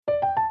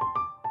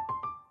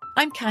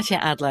I'm Katya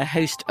Adler,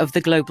 host of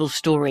The Global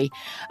Story.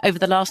 Over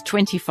the last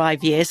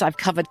 25 years, I've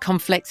covered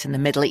conflicts in the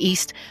Middle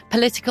East,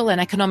 political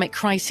and economic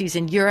crises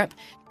in Europe,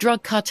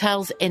 drug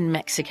cartels in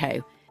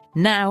Mexico.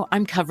 Now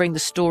I'm covering the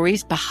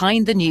stories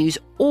behind the news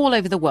all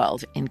over the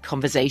world in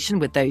conversation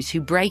with those who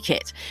break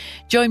it.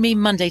 Join me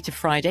Monday to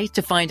Friday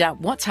to find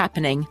out what's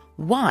happening,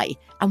 why,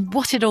 and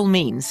what it all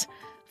means.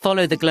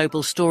 Follow The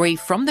Global Story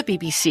from the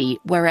BBC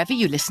wherever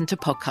you listen to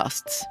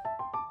podcasts.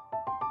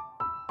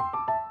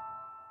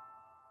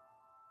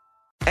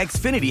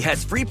 Xfinity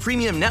has free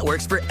premium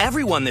networks for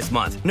everyone this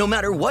month, no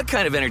matter what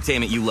kind of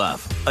entertainment you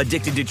love.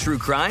 Addicted to true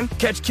crime?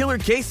 Catch killer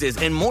cases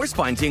and more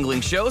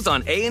spine-tingling shows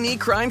on A&E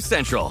Crime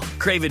Central.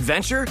 Crave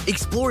adventure?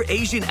 Explore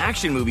Asian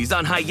action movies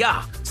on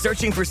Hi-YAH.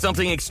 Searching for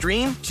something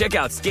extreme? Check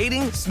out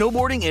skating,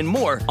 snowboarding, and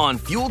more on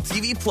Fuel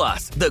TV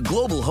Plus, the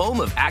global home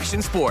of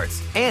action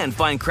sports. And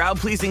find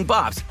crowd-pleasing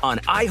bops on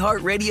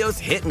iHeartRadio's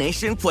Hit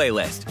Nation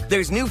playlist.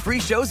 There's new free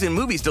shows and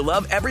movies to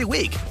love every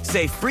week.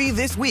 Say free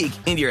this week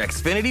in your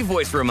Xfinity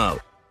voice remote.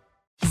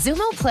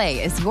 Xumo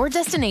Play is your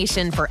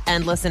destination for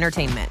endless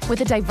entertainment. With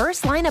a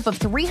diverse lineup of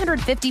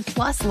 350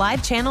 plus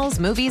live channels,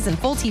 movies, and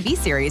full TV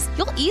series,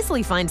 you'll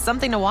easily find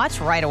something to watch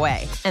right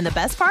away. And the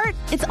best part?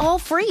 It's all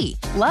free.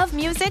 Love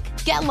music?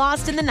 Get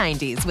lost in the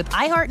 90s with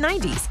iHeart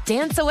 90s,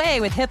 dance away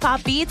with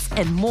hip-hop beats,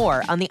 and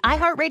more on the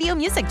iHeartRadio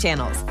music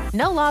channels.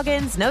 No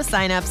logins, no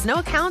signups, no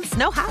accounts,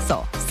 no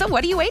hassle. So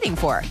what are you waiting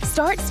for?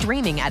 Start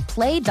streaming at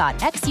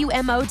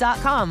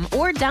play.xumo.com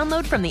or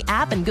download from the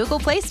app and Google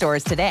Play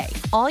stores today.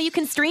 All you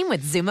can stream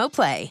with Xumo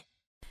Play.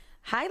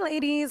 Hi,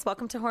 ladies.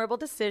 Welcome to Horrible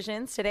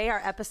Decisions. Today, our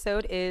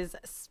episode is,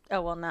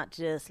 not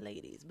just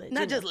ladies, but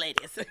not just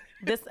ladies.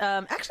 This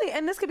actually,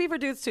 and this could be for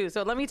dudes too.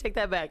 So let me take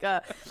that back.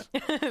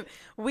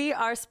 We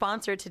are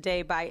sponsored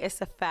today by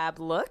Issa Fab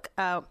Look,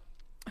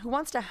 who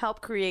wants to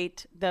help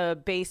create the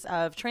base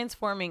of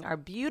transforming our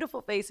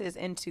beautiful faces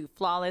into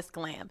flawless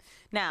glam.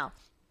 Now,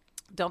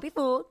 don't be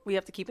fooled. We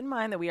have to keep in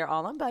mind that we are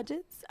all on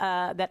budgets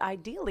that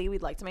ideally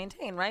we'd like to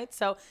maintain, right?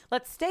 So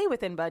let's stay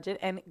within budget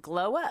and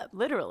glow up,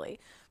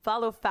 literally.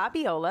 Follow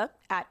Fabiola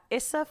at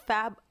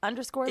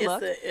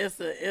IssaFab_look.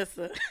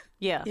 Issa.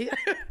 Yeah.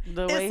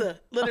 The way Issa,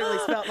 literally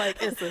spelled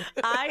like Issa.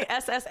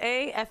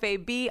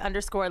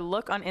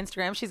 ISSAFAB_look on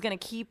Instagram. She's going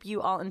to keep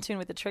you all in tune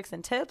with the tricks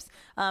and tips.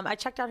 I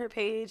checked out her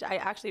page. I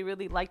actually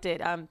really liked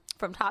it.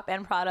 From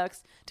top-end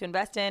products to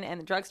invest in and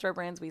the drugstore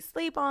brands we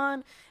sleep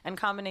on and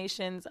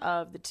combinations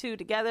of the two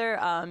together,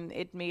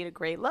 it made a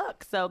great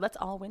look. So let's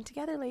all win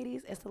together,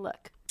 ladies. It's a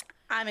look.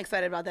 I'm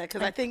excited about that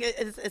because I think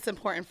it's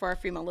important for our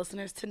female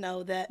listeners to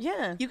know that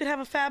you could have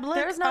a fab look.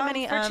 There's not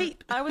many for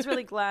cheap. I was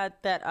really glad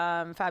that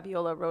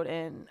Fabiola wrote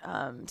in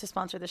to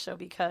sponsor the show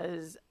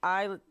because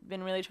I've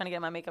been really trying to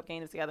get my makeup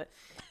game together.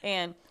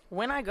 And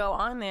when I go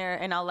on there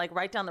and I'll like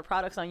write down the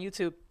products on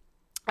YouTube,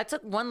 I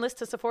took one list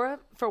to Sephora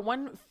for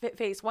one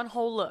face, one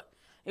whole look.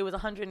 It was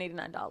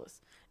 $189.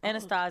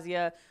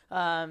 Anastasia,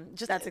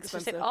 just that's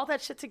expensive. All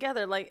that shit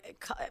together,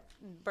 like,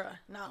 bruh,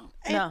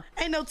 ain't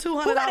no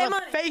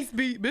 $200 face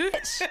beat,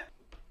 bitch.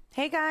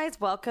 Hey guys,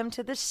 welcome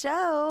to the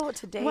show.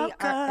 Today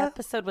our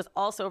episode was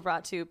also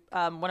brought to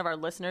one of our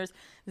listeners,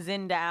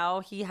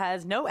 Zindao. He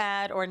has no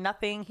ad or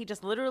nothing. He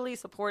just literally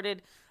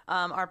supported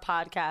our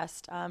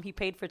podcast. He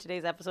paid for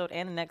today's episode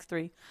and the next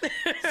 3.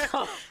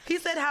 So, he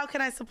said, "How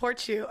can I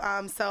support you?"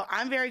 So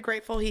I'm very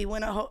grateful. He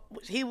went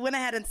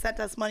ahead and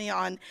sent us money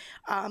on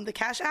the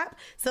Cash App.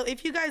 So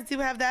if you guys do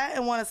have that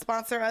and want to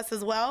sponsor us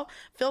as well,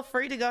 feel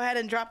free to go ahead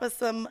and drop us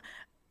some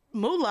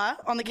moolah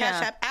on the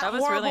Cash App at that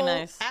was really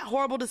nice. At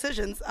Horrible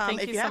Decisions.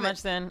 Thank you so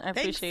much, then. I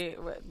Thanks. appreciate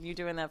you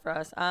doing that for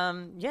us.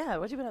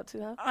 What you been up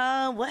to,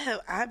 What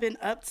have I been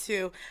up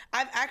to?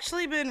 I've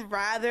actually been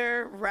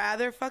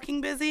rather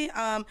fucking busy.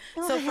 have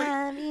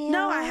you?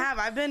 No, I have.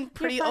 I've been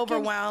pretty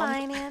overwhelmed.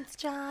 Finance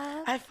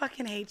job. I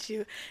fucking hate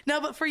you.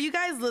 No, but for you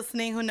guys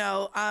listening who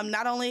know,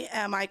 not only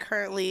am I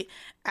currently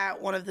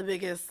at one of the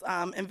biggest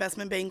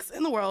investment banks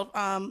in the world,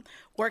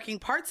 working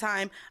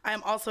part-time, I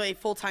am also a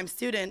full-time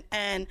student.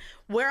 And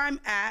where I'm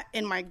at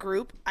in my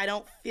group, I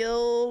don't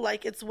feel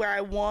like it's where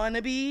I want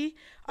to be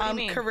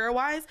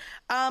career-wise.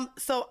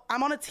 So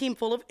I'm on a team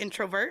full of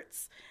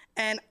introverts.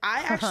 And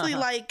I actually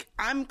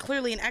I'm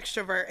clearly an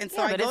extrovert. And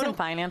so I go to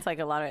finance, like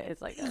a lot of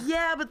it's like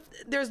yeah, but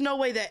there's no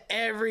way that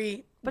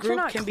every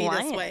group can be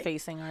this way.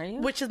 Facing, are you?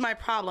 Which is my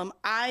problem.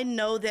 I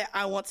know that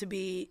I want to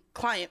be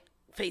client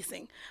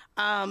facing.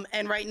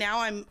 And right now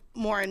I'm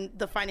more in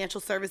the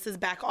financial services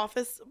back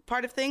office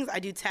part of things. I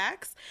do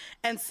tax.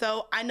 And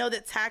so I know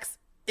that tax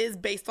is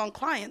based on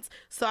clients.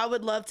 So I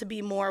would love to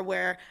be more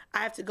where I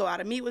have to go out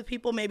and meet with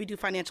people, maybe do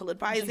financial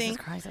advising. Jesus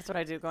Christ, that's what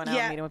I do, going out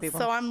and meeting with people.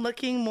 So I'm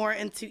looking more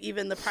into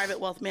even the private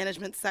wealth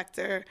management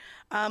sector.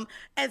 And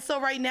so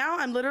right now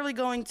I'm literally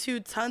going to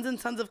tons and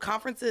tons of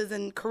conferences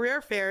and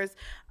career fairs,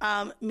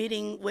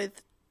 meeting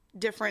with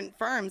different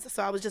firms.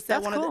 So I was just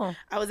at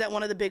I was at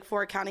one of the big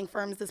 4 accounting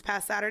firms this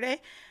past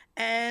Saturday.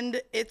 And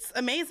it's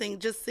amazing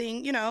just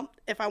seeing,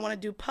 if I want to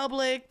do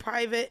public,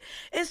 private.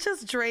 It's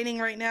just draining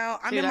right now.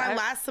 I'm in my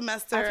last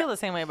semester. I feel the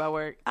same way about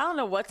work. I don't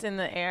know what's in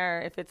the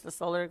air, if it's the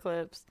solar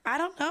eclipse. I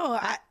don't know.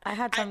 I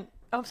had some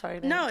I'm sorry.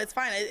 No, it's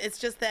fine. It's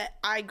just that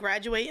I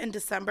graduate in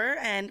December,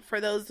 and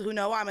for those who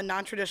know, I'm a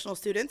non-traditional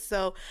student.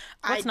 So,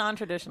 what's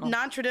non-traditional?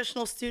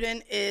 Non-traditional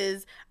student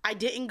is I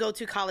didn't go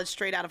to college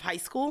straight out of high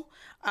school.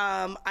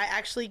 I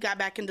actually got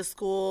back into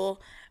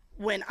school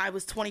when I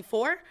was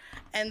 24.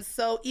 And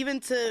so even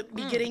to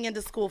be getting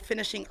into school,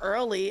 finishing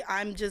early,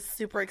 I'm just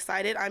super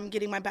excited. I'm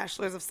getting my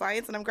bachelor's of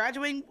science, and I'm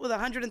graduating with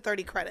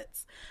 130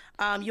 credits.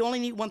 You only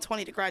need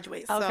 120 to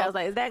graduate. Okay, so, I was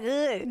like, is that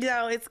good?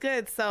 No, it's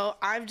good. So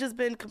I've just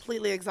been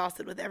completely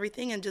exhausted with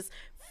everything and just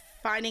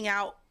finding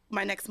out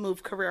my next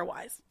move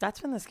career-wise.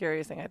 That's been the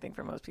scariest thing, I think,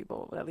 for most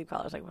people that leave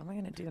college. Like, what am I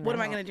going to do now? What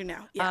am I going to do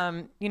now?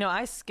 Yeah. You know,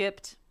 I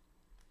skipped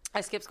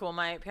school.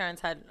 My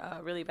parents had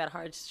a really bad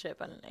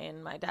hardship,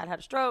 and my dad had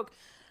a stroke.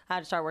 I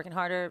had to start working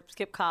harder,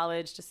 skip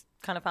college, just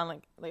kind of found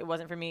like it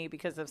wasn't for me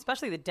because of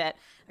especially the debt.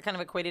 I kind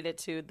of equated it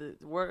to the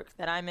work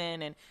that I'm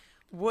in and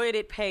would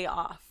it pay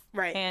off?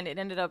 Right. And it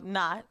ended up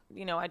not.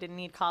 You know, I didn't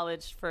need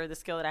college for the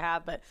skill that I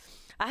have, but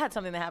I had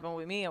something that happened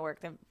with me at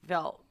work that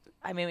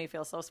made me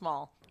feel so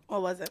small.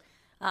 What was it?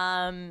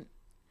 I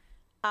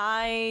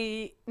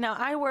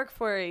work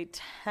for a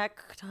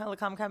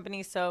telecom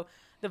company, so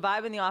the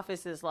vibe in the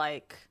office is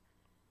like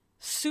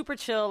super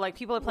chill. Like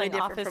people are playing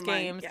office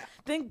games. Yeah.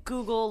 Then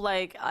Google,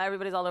 like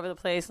everybody's all over the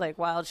place, like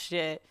wild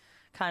shit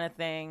kind of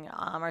thing.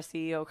 Our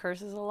CEO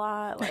curses a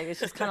lot. Like it's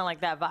just kind of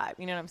like that vibe.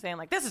 You know what I'm saying?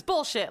 Like this is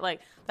bullshit.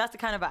 Like that's the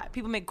kind of vibe.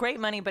 People make great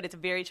money, but it's a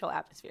very chill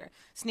atmosphere.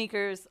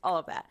 Sneakers, all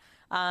of that.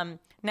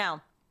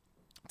 Now,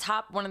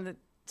 one of the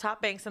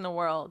top banks in the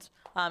world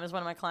is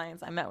one of my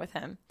clients. I met with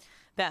them.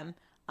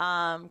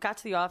 Got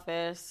to the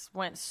office,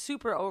 went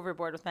super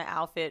overboard with my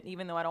outfit,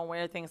 even though I don't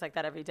wear things like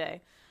that every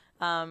day.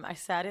 I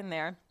sat in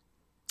there.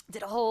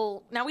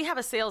 Now we have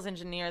a sales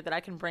engineer that I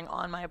can bring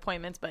on my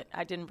appointments, but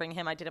I didn't bring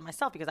him. I did it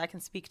myself because I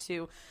can speak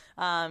to,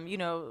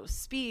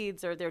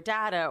 speeds or their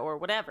data or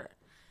whatever.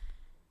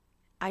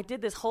 I did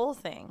this whole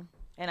thing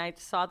and I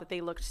saw that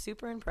they looked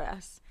super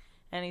impressed.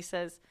 And he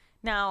says,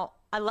 now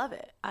I love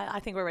it. I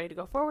think we're ready to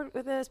go forward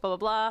with this, blah, blah,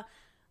 blah.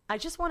 I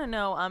just want to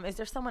know, is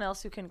there someone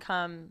else who can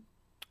come,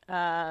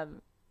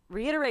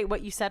 reiterate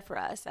what you said for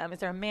us? Is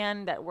there a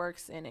man that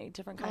works in a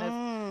different kind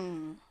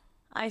of,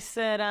 I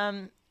said,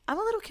 I'm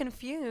a little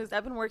confused.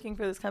 I've been working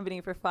for this company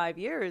for 5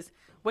 years.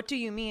 What do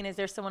you mean? Is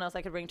there someone else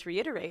I could bring to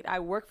reiterate? I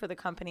work for the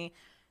company.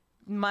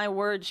 My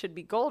word should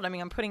be gold. I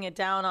mean, I'm putting it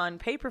down on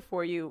paper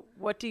for you.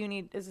 What do you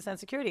need as a sense of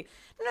security?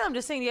 No, I'm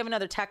just saying, do you have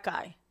another tech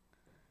guy?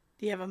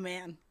 Do you have a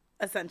man,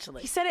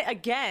 essentially? He said it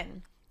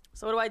again.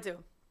 So what do?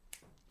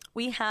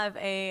 We have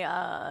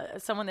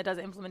someone that does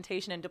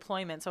implementation and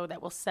deployment, so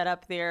that will set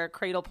up their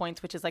Cradle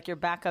Points, which is like your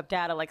backup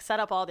data, like set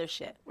up all their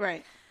shit.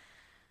 Right.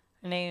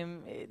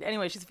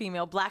 Anyway, she's a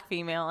female, black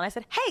female. And I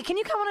said, hey, can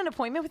you come on an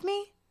appointment with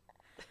me?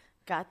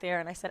 Got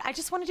there and I said, I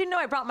just wanted you to know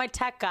I brought my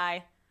tech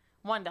guy.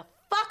 Wanted to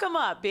fuck him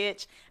up,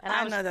 bitch. And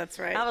I know that's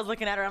right. I was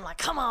looking at her. I'm like,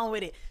 come on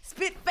with it.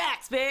 Spit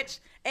facts, bitch.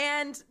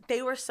 And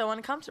they were so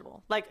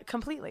uncomfortable, like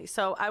completely.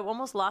 So I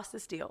almost lost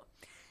this deal.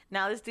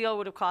 Now this deal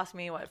would have cost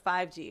me,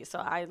 $5G. So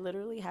I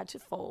literally had to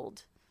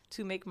fold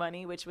to make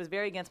money, which was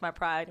very against my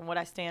pride and what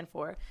I stand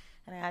for.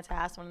 And I had to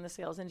ask one of the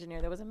sales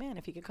engineer, there was a man,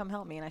 if he could come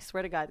help me. And I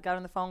swear to God, got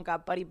on the phone,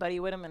 got buddy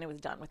with him, and it was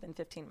done within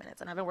 15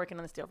 minutes. And I've been working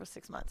on this deal for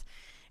 6 months.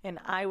 And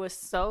I was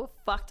so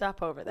fucked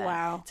up over that.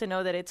 Wow. To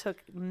know that it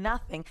took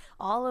nothing,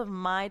 all of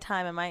my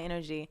time and my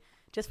energy,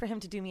 just for him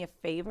to do me a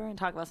favor and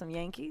talk about some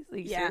Yankees. Are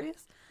you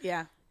serious?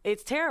 Yeah.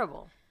 It's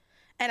terrible.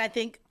 And I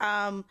think,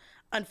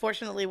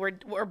 unfortunately,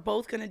 we're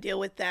both going to deal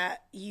with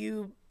that.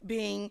 You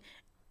being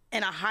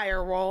in a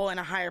higher role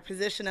and a higher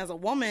position as a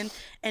woman,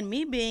 and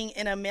me being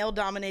in a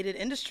male-dominated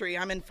industry.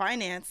 I'm in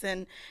finance,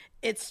 and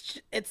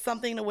it's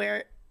something to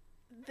where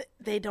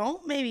they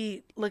don't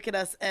maybe look at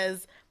us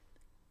as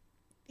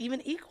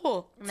even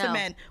equal to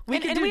men. We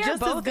can do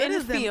just as good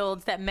as them.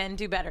 Fields that men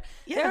do better.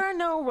 Yeah.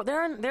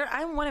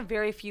 I'm one of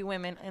very few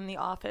women in the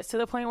office, to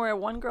the point where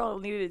one girl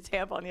needed a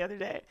tampon the other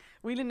day.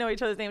 We didn't know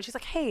each other's name. She's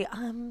like, hey,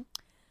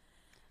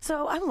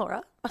 so I'm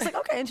Laura. I was like,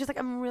 okay. And she's like,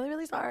 I'm really,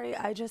 really sorry.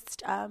 I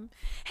just,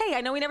 hey,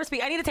 I know we never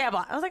speak. I need a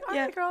tampon. I was like, all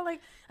right, girl.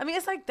 Like, I mean,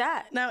 it's like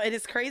that. No, it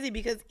is crazy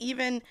because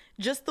even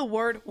just the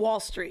word Wall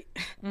Street,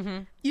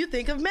 you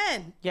think of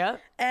men.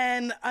 Yep.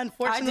 And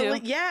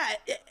unfortunately, I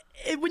do.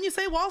 When you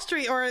say Wall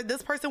Street or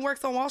this person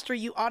works on Wall Street,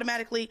 you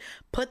automatically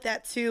put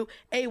that to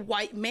a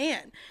white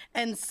man.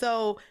 And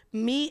so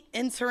me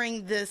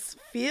entering this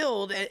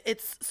field,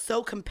 it's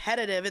so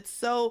competitive. It's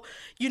so,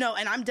 and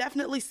I'm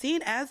definitely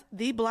seen as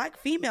the black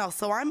female.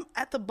 So I'm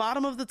at the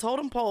bottom of the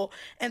totem pole.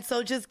 And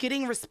so just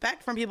getting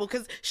respect from people,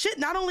 because shit,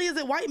 not only is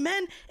it white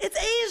men, it's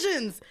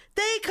Asians.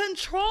 They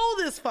control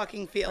this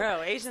fucking field.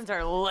 Bro, Asians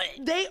are lit.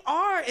 They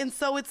are. And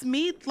so it's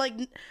me, like,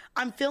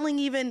 I'm feeling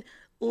even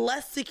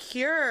less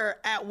secure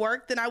at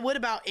work than I would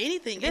about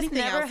anything This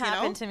never else,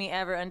 happened to me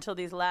ever until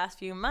these last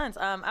few months.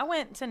 I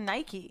went to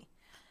Nike,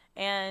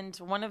 and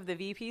one of the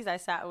VPs I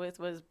sat with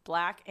was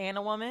black and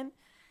a woman.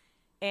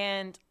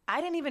 And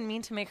I didn't even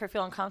mean to make her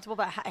feel uncomfortable,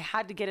 but I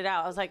had to get it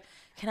out. I was like,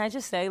 can I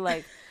just say,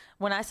 like,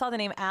 when I saw the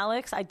name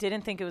Alex, I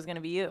didn't think it was going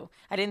to be you.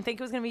 I didn't think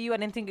it was going to be you. I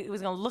didn't think it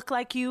was going to look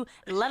like you,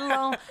 let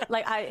alone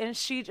and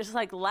she just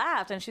like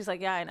laughed and she's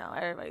like, yeah, I know.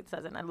 Everybody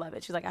says it and I love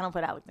it. She's like, I don't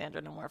put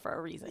Alexandra no more for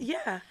a reason.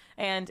 Yeah.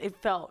 And it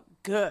felt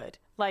good.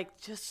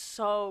 Like just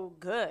so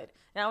good.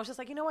 And I was just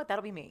like, you know what?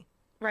 That'll be me.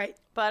 Right.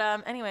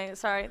 But anyway,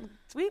 sorry.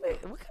 What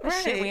kind of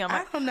shit we on?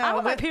 I don't know. I'm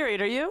on my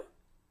period. Are you?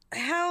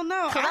 Hell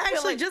no. I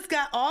actually like... just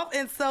got off.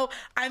 And so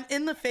I'm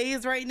in the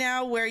phase right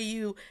now where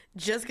you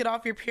just get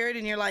off your period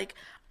and you're like,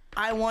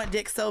 I want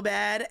dick so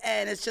bad.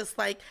 And it's just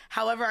like,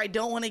 however, I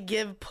don't want to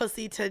give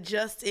pussy to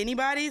just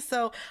anybody.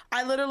 So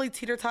I literally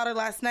teeter-tottered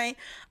last night.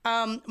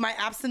 My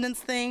abstinence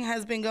thing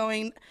has been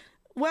going,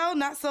 well,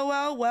 not so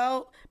well.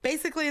 Well,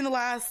 basically in the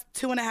last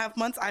 2.5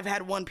 months, I've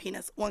had one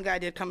penis. One guy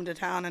did come to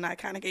town and I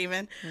kind of gave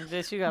in.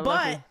 Bitch, you got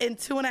lucky. But in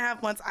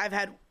 2.5 months, I've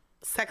had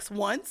sex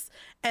once,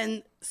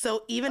 and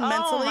so even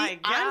mentally, my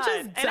God. I'm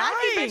just dying. And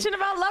I keep bitching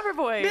about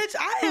Loverboy. Bitch,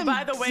 I am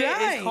by the way,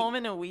 dying. is home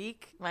in a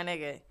week. My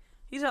nigga,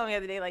 he told me the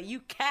other day, like,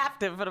 you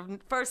capped him for the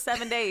first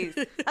 7 days.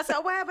 I said,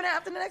 what happened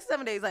after the next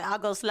 7 days? Like, I'll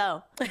go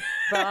slow.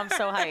 Bro, I'm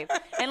so hyped.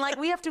 And like,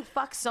 we have to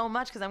fuck so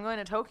much because I'm going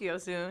to Tokyo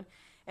soon.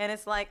 And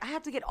it's like, I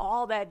have to get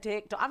all that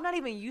dick. I'm not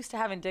even used to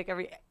having dick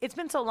it's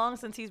been so long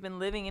since he's been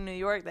living in New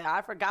York that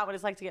I forgot what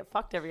it's like to get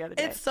fucked every other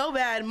day. It's so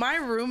bad. My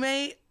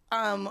roommate,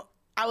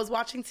 I was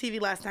watching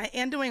TV last night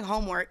and doing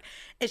homework,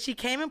 and she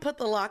came and put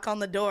the lock on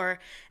the door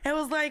and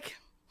was like,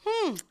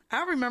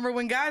 I remember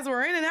when guys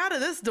were in and out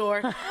of this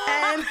door. and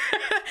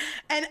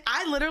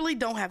I literally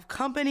don't have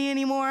company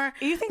anymore.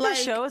 You think like,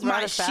 the show is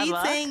my sheets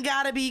luck? Ain't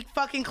gotta be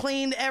fucking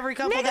cleaned every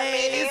couple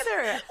days. Me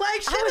neither.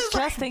 Like, shit I was is just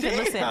like, thinking, damn.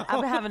 listen,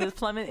 I've been having this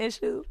plumbing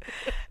issue.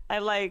 I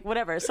like,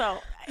 whatever. So,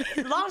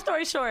 long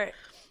story short,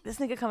 this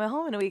nigga coming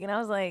home in a week, and I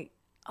was like,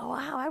 oh,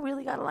 wow, I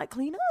really gotta like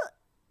clean up.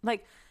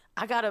 Like,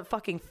 I gotta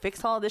fucking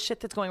fix all this shit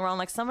that's going wrong.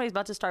 Like, somebody's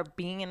about to start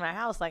being in my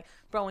house. Like,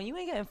 bro, when you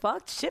ain't getting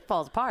fucked, shit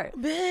falls apart.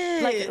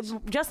 Bitch. Like,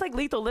 just like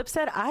Lethal Lip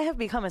said, I have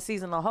become a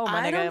seasonal hoe,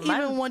 my I nigga.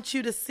 don't even want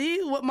you to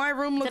see what my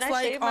room looks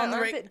like on the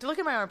armpit? Look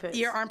at my armpits.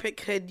 Your armpit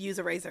could use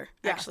a razor,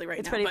 actually, right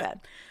it's now. It's pretty bad.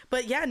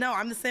 But yeah, no,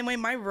 I'm the same way.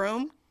 My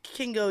room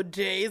can go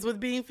days with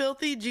being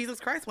filthy. Jesus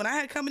Christ, when I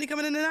had company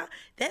coming in and out,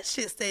 that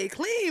shit stayed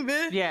clean,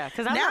 bitch. Yeah,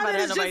 because I'm now not that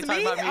about it's nobody just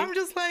talking me, about me. I'm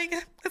just like,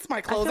 it's my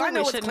clothes. I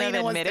know we what's clean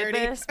and what's dirty.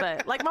 This,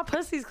 but like my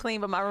pussy's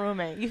clean, but my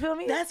roommate, you feel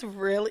me? That's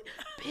really,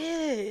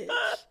 bitch.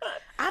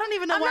 I don't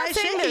even know I'm why not I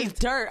saying there's shaved.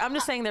 dirt. I'm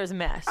just saying there's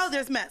mess. Oh,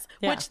 there's mess.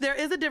 Yeah. Which there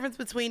is a difference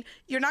between,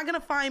 you're not going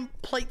to find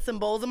plates and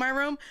bowls in my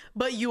room,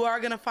 but you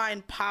are going to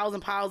find piles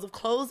and piles of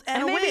clothes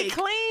and a they wig. be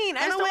clean.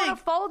 I And just a don't want wig.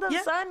 to fold them,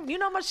 Yeah. son. You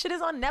know how much shit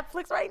is on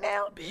Netflix right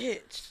now?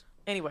 Bitch.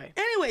 Anyways,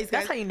 Anyways,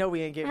 that's guys. how you know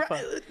we ain't getting Right,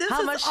 fucked. this How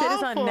is much shit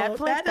is on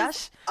awful. Netflix? That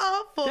is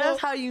awful. That's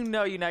how you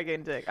know you're not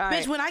getting dick. All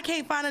right. Bitch, when I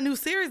can't find a new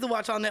series to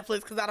watch on Netflix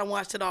because I don't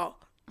watched it all.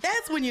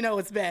 That's when you know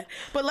it's bad.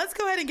 But let's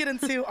go ahead and get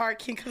into our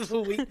kink of the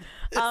week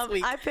this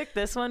week. I picked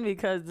this one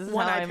because this is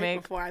One how I I picked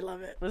make. before. I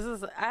love it.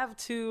 I have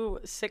 2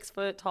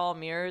 6-foot tall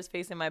mirrors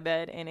facing my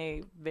bed in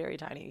a very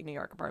tiny New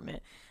York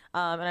apartment,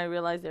 and I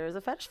realized there is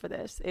a fetish for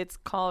this. It's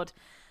called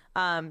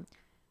Catastrophilia.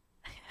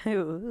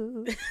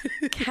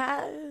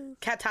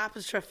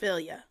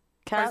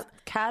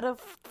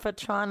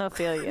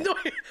 Cataphatronophilia. No,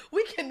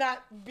 we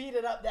cannot beat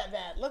it up that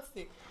bad. Let's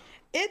see.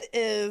 It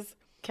is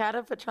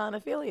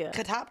Cataphatronophilia.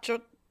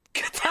 Cataptronophilia.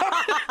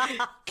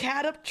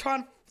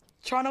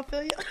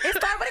 It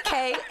starts with a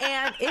K,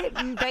 and it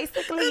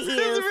basically This is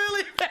is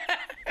really bad.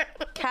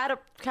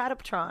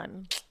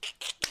 cataptron.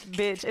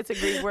 Bitch, it's a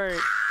Greek word.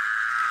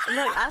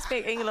 Look, I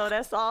speak Anglo.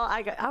 That's all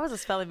I got. I was a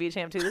spelling bee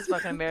champ too. This is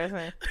fucking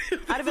embarrassing. I'd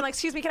have been like,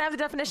 "Excuse me, can I have the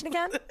definition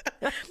again?"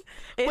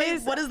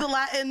 Wait, what is the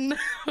Latin?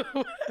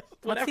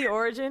 What's the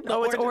origin? The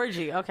Oh, it's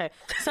origin. orgy. Okay,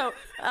 so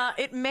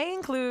it may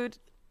include.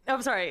 Oh,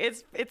 I'm sorry.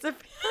 It's a.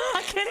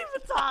 I can't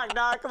even talk,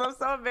 dog, because I'm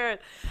so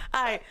embarrassed.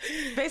 All right.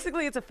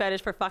 Basically, it's a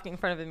fetish for fucking in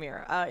front of a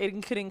mirror.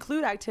 It could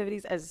include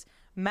activities as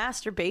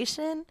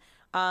masturbation,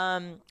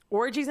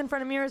 orgies in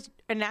front of mirrors,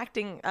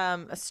 enacting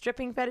a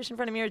stripping fetish in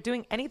front of mirrors,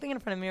 doing anything in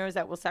front of mirrors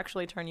that will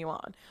sexually turn you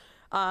on.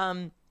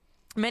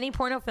 Many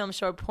porno films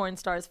show porn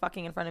stars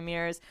fucking in front of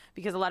mirrors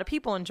because a lot of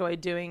people enjoy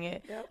doing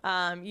it. Yep.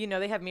 You know,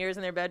 they have mirrors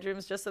in their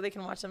bedrooms just so they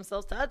can watch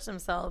themselves touch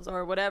themselves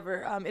or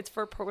whatever. It's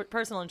for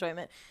personal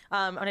enjoyment.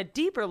 On a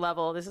deeper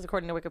level, this is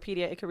according to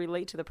Wikipedia, it could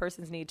relate to the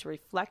person's need to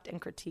reflect and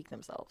critique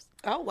themselves.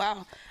 Oh,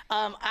 wow.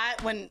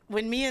 When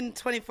me and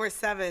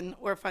 24/7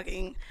 were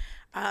fucking,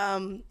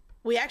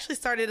 we actually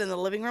started in the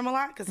living room a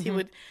lot because he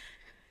would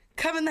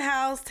come in the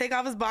house, take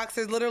off his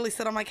boxers, literally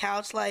sit on my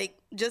couch, like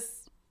just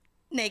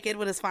naked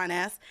with his fine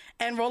ass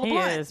and roll a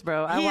blunt. He is,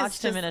 bro. I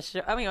watched him in a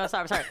show. I mean,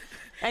 sorry.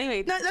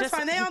 Anyway, no, that's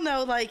fine. They all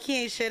know like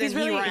he ain't shit. He's and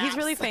really, he raps. he's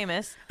really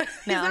famous.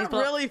 He's not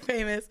really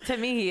famous. To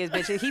me, he is,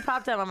 bitch. He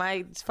popped up on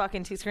my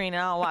fucking T-screen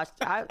and I watched.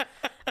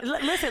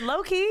 Listen,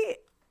 low key.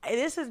 I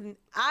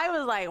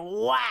was like,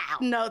 wow.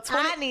 No,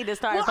 I need to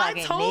start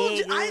fucking.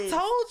 I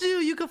told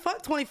you could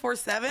fuck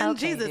 24/7. Okay,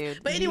 Jesus.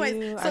 dude. But anyways,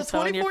 you so are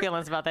so in your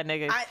feelings about that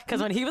nigga.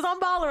 Because when he was on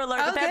Baller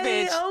Alert with that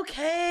bitch.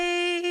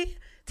 Okay.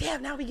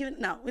 Damn, now we're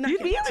not You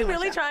getting be too much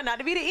really out. trying not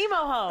to be the emo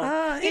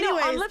hoe. You know,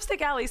 on anyways.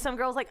 Lipstick Alley, some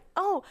girls like,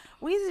 oh,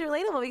 Weezy's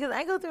relatable because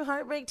I go through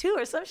heartbreak too,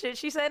 or some shit.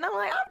 She said, and I'm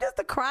like, I'm just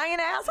a crying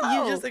asshole.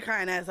 You just a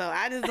crying asshole.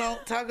 I just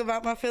don't talk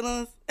about my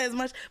feelings as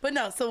much. But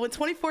no, so when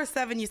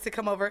 24/7 used to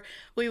come over,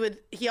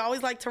 he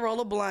always liked to roll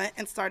a blunt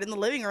and start in the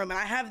living room. And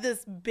I have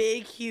this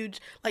big, huge,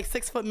 like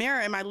 6-foot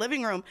mirror in my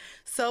living room.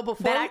 So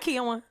before that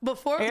IKEA one.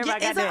 Everybody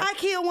got that.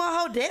 IKEA one.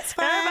 Hold that's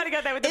fine. Everybody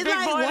got that with the it's big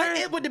like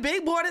border. With the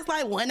big border, it's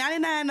like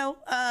 $199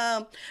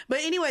 though. But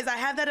anyways, I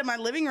have that in my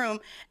living room.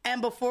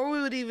 And before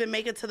we would even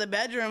make it to the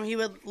bedroom, he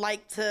would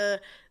like to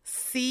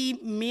see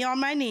me on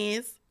my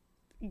knees,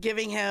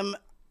 giving him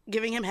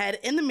head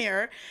in the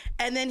mirror,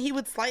 and then he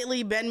would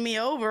slightly bend me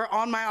over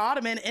on my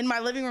ottoman in my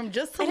living room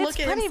just to look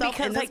at himself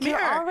in this mirror.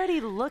 You're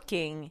already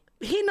looking.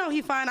 He know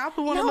he fine. I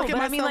would want to look at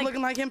myself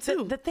looking like him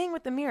too. The thing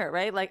with the mirror,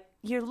 right? Like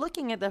you're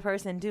looking at the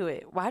person do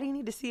it. Why do you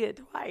need to see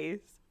it twice?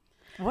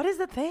 What is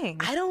the thing?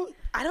 I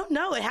don't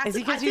know. It has to. I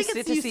think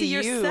it's you see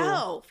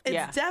yourself.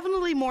 It's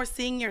definitely more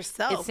seeing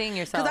yourself. It's seeing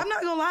yourself. Because I'm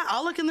not gonna lie,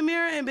 I'll look in the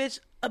mirror and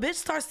a bitch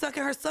starts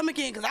sucking her stomach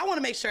in because I want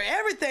to make sure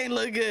everything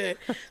look good.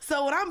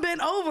 So when I'm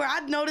bent over,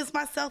 I notice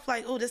myself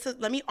like, oh,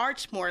 let me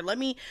arch more.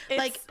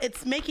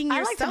 It's making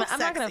yourself sexy. I'm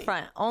not gonna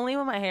front. Only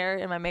when my hair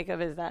and my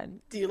makeup is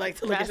done. Do you like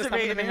to look at yourself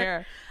in the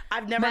mirror?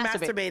 I've never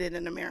masturbated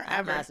in the mirror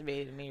ever.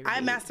 I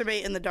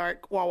masturbate in the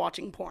dark while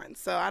watching porn,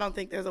 so I don't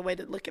think there's a way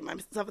to look at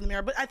myself in the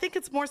mirror. But I think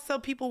it's more so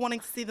people wanting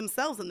to see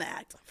themselves in the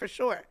act, for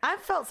sure. I've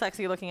felt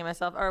sexy looking at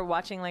myself or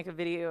watching like a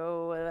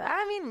video.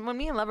 I mean, when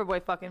me and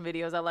Loverboy fucking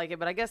videos, I like it,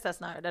 but I guess that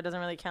doesn't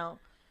really count.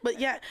 But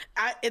yeah,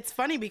 it's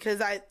funny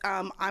because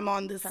I'm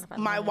on this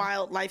My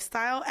Wild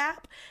Lifestyle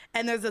app,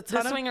 and there's a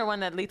ton the swinger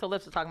one that Lethal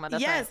Lips was talking about.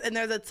 That's yes, right. And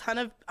there's a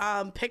ton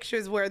of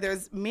pictures where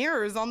there's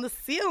mirrors on the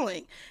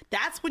ceiling.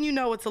 That's when you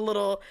know it's a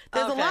little.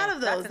 There's a lot of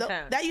those.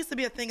 That used to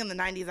be a thing in the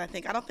 90s, I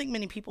think. I don't think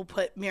many people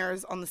put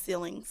mirrors on the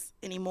ceilings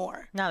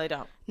anymore. No, they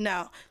don't.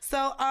 No.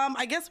 So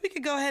I guess we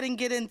could go ahead and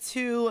get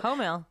into home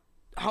mail.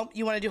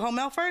 You want to do home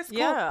mail first? Cool.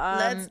 Yeah.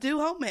 Let's do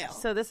home mail.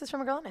 So this is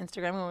from a girl on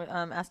Instagram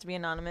who asked to be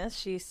anonymous.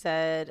 She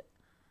said,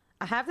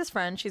 I have this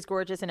friend. She's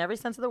gorgeous in every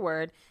sense of the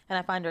word, and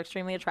I find her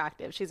extremely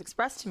attractive. She's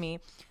expressed to me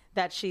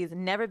that she's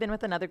never been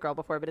with another girl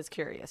before, but is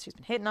curious. She's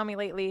been hitting on me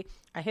lately.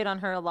 I hit on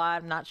her a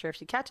lot. I'm not sure if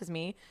she catches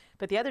me,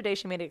 but the other day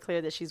she made it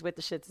clear that she's with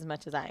the shits as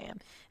much as I am,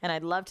 and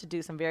I'd love to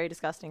do some very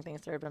disgusting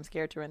things to her, but I'm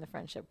scared to ruin the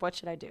friendship. What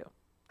should I do?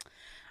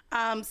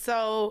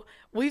 So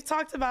we've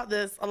talked about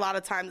this a lot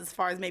of times as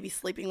far as maybe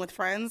sleeping with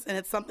friends, and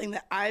it's something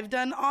that I've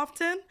done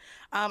often.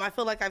 I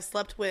feel like I've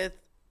slept with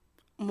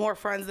more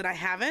friends than I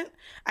haven't.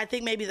 I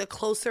think maybe the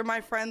closer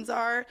my friends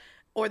are,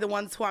 or the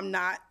ones who I'm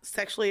not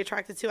sexually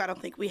attracted to, I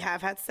don't think we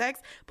have had sex.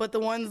 But the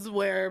ones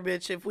where,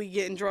 bitch, if we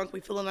getting drunk, we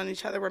feeling on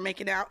each other, we're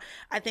making out.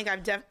 I think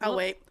I've oh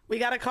wait, we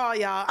gotta call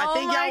y'all. I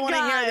think y'all want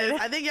to hear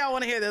this. I think y'all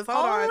want to hear this.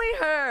 Hold on. Only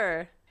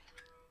her,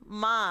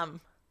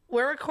 Mom.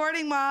 We're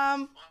recording,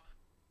 Mom.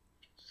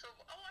 So,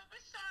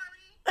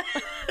 I'm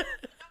sorry.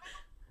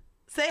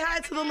 Say hi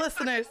to the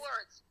listeners.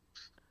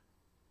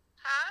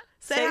 Huh?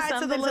 Say hi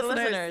to the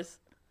listeners.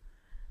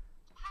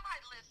 Hi,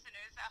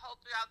 listeners. I hope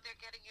you're out there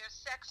getting your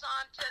sex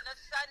on to the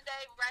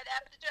Sunday right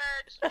after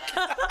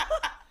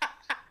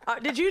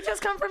church. Did you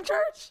just come from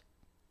church?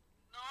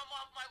 No, I'm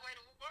on my way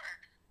to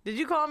work. Did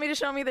you call me to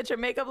show me that your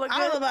makeup looked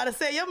good? I was about to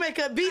say, your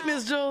makeup beat,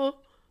 Miss Jewel.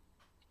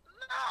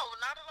 No,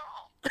 not at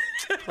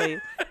all.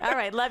 Please. All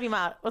right. Love you,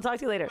 Ma. We'll talk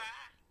to you later.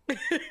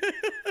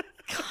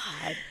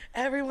 God.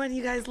 Everyone,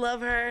 you guys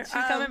love her.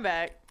 She's coming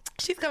back.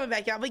 She's coming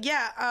back, y'all. But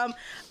yeah,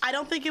 I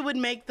don't think it would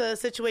make the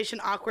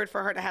situation awkward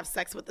for her to have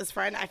sex with this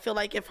friend. I feel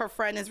like if her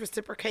friend is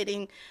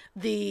reciprocating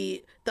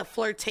the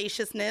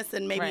flirtatiousness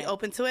and maybe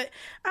open to it,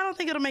 I don't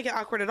think it'll make it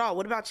awkward at all.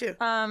 What about you?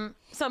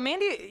 So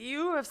Mandy,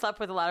 you have slept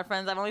with a lot of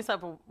friends. I've only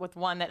slept with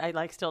one that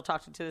I still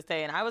talk to this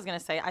day. And I was gonna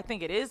say, I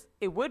think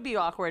it would be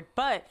awkward.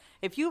 But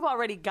if you've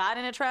already got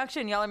an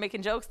attraction, y'all are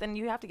making jokes, then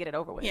you have to get it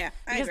over with. Yeah,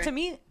 I because agree. To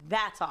me,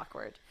 that's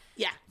awkward.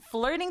 Yeah.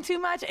 Flirting too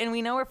much and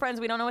we know we're friends,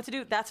 we don't know what to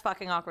do, that's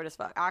fucking awkward as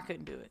fuck. I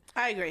couldn't do it.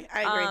 I agree.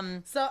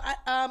 So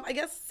I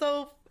guess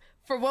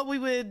for what we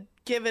would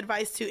give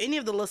advice to any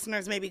of the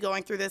listeners maybe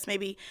going through this,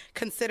 maybe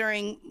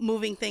considering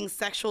moving things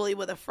sexually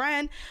with a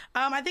friend,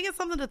 I think it's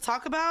something to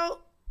talk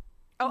about.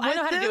 Oh, I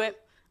know how to do it.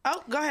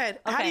 Oh, go ahead.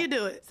 Okay. How do you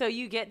do it? So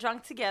you get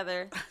drunk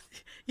together.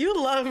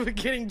 You love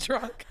getting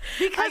drunk.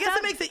 Because I guess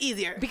it makes it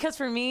easier. Because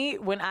for me,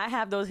 when I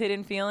have those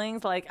hidden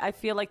feelings, like I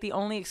feel like the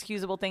only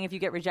excusable thing if you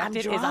get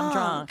rejected is I'm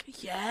drunk.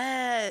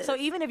 Yes. So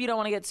even if you don't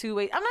want to get too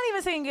wasted, I'm not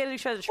even saying get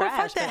each other trash.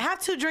 Well, fuck that. Have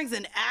 2 drinks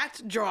and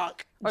act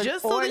drunk.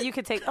 Or you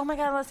could take, oh my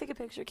God, let's take a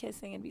picture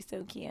kissing and be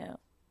so cute.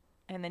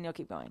 And then you'll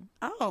keep going.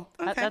 Oh,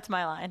 okay. That's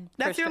my line.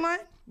 That's your line?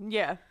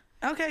 Yeah.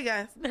 Okay,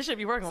 guys. That should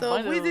be working. So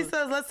if Weezy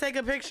says, let's take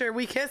a picture,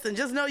 we kissing.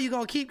 Just know you're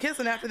going to keep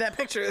kissing after that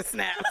picture is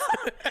snapped.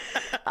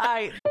 All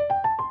right.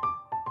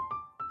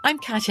 I'm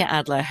Katya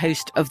Adler,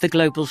 host of The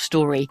Global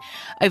Story.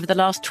 Over the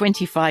last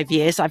 25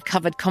 years, I've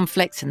covered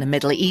conflicts in the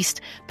Middle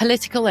East,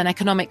 political and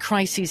economic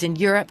crises in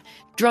Europe,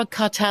 drug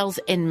cartels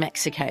in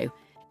Mexico.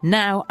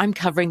 Now I'm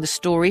covering the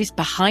stories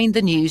behind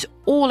the news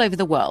all over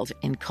the world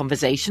in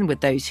conversation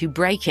with those who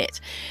break it.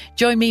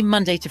 Join me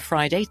Monday to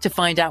Friday to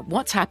find out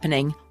what's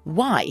happening,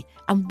 why,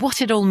 and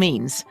what it all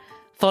means.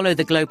 Follow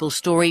The Global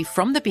Story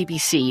from the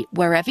BBC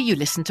wherever you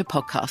listen to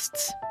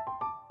podcasts.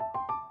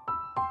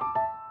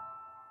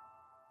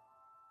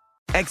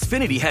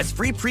 Xfinity has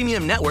free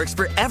premium networks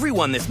for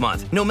everyone this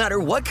month, no matter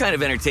what kind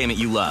of entertainment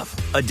you love.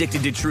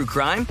 Addicted to true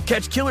crime?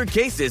 Catch killer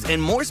cases and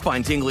more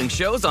spine-tingling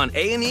shows on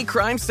A&E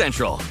Crime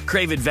Central.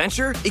 Crave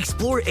adventure?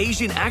 Explore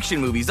Asian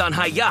action movies on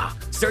Hi-YAH.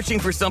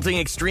 Searching for something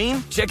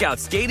extreme? Check out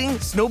skating,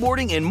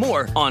 snowboarding, and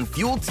more on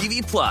Fuel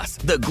TV Plus,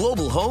 the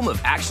global home of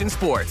action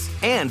sports.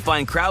 And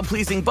find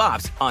crowd-pleasing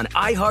bops on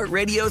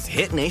iHeartRadio's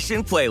Hit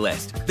Nation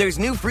playlist. There's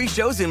new free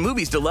shows and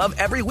movies to love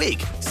every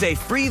week. Say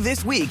free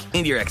this week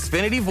in your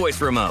Xfinity voice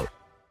remote.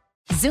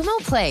 Xumo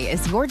Play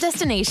is your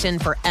destination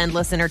for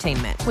endless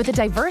entertainment. With a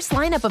diverse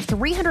lineup of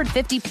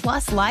 350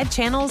 plus live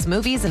channels,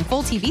 movies, and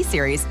full TV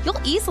series,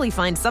 you'll easily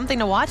find something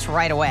to watch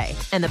right away.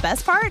 And the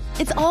best part?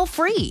 It's all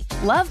free.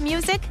 Love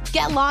music?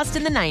 Get lost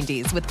in the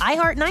 90s with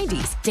iHeart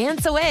 90s,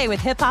 dance away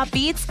with hip-hop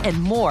beats,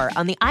 and more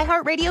on the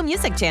iHeartRadio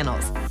music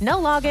channels. No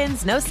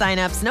logins, no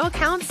signups, no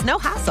accounts, no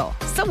hassle.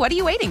 So what are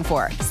you waiting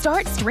for?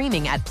 Start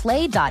streaming at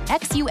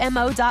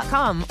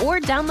play.xumo.com or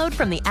download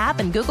from the app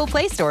and Google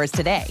Play stores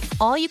today.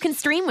 All you can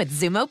stream with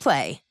Xumo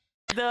Play.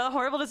 The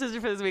horrible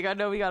decision for this week, I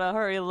know we got to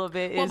hurry a little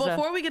bit. Well,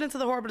 before we get into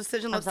the horrible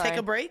decision, let's take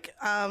a break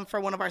for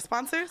one of our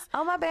sponsors.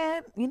 Oh, my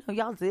bad. You know,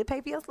 y'all did pay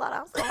for your slot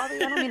out, so I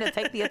don't mean to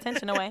take the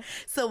attention away.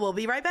 So we'll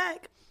be right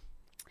back.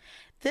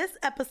 This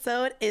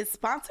episode is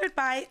sponsored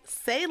by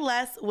Say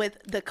Less with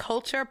The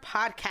Culture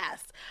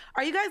Podcast.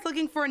 Are you guys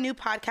looking for a new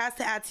podcast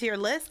to add to your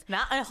list?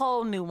 Not a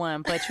whole new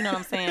one, but you know what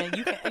I'm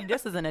saying?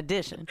 This is an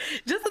addition.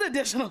 Just an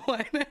additional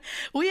one.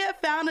 We have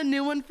found a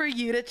new one for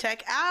you to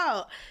check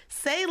out.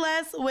 Say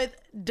Less with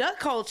The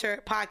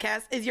Culture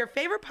Podcast is your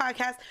favorite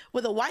podcast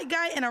with a white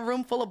guy in a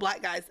room full of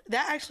black guys.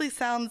 That actually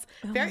sounds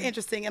very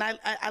interesting, and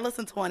I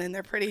listened to one, and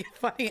they're pretty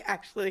funny,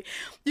 actually.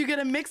 You get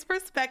a mixed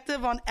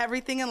perspective on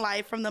everything in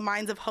life from the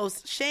minds of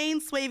hosts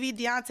Shane, Swavey,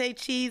 Deontay,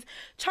 Cheese,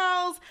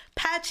 Charles,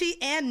 Patchy,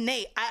 and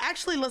Nate. I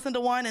actually listened to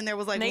one, and there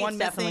was like Nate's one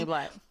missing. definitely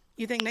black.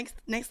 You think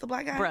Nate's the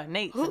black guy? Bruh,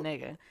 Nate's a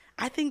nigga.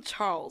 I think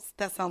Charles.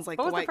 That sounds like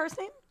What the was white. the first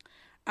name?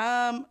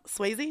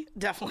 Swayze,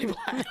 definitely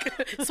black.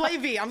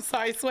 Swavey, I'm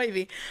sorry,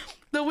 Swavey.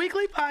 The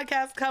weekly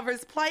podcast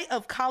covers plight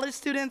of college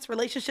students,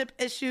 relationship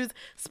issues,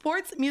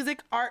 sports,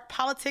 music, art,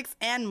 politics,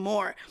 and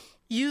more.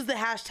 Use the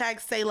hashtag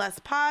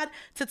SayLessPod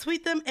to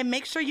tweet them and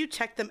make sure you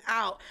check them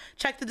out.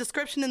 Check the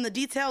description and the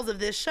details of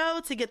this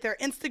show to get their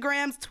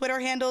Instagrams, Twitter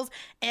handles,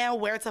 and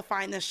where to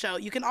find the show.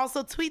 You can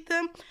also tweet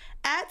them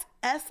at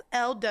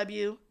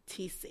SLWTC.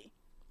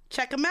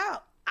 Check them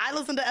out. I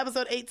listened to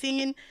episode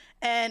 18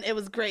 and it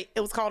was great.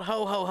 It was called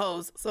Ho Ho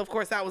Ho's. So, of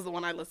course, that was the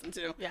one I listened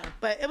to. Yeah.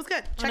 But it was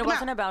good. Check And it them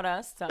wasn't out. about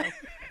us, so.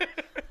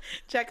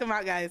 Check them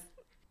out, guys.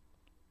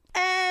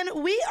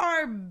 And we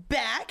are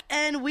back,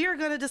 and we are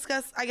going to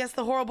discuss, I guess,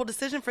 the horrible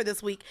decision for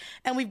this week.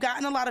 And we've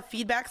gotten a lot of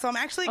feedback, so I'm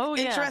actually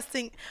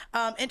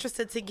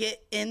interested to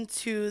get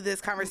into this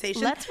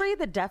conversation. Let's read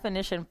the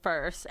definition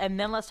first, and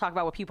then let's talk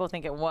about what people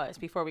think it was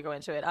before we go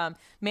into it.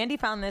 Mandy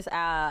found this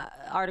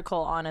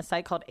article on a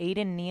site called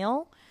Aiden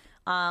Neal.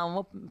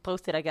 We'll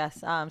post it, I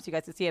guess, so you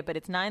guys can see it. But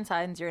it's 9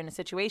 signs you're in a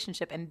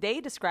situationship, and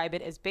they describe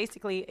it as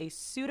basically a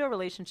pseudo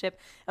relationship,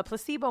 a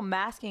placebo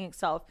masking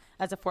itself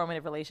as a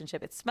formative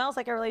relationship. It smells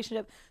like a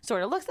relationship,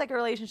 sort of looks like a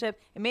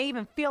relationship. It may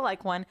even feel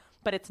like one,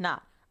 but it's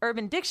not.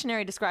 Urban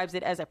Dictionary describes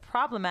it as a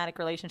problematic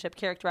relationship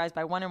characterized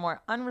by one or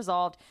more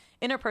unresolved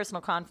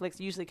interpersonal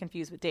conflicts, usually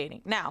confused with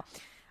dating. Now,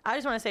 I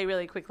just want to say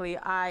really quickly,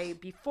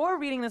 before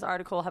reading this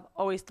article, have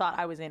always thought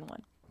I was in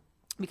one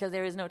because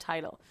there is no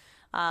title.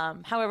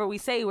 However, we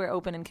say we're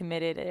open and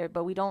committed,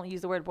 but we don't use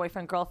the word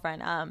boyfriend,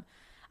 girlfriend.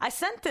 I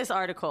sent this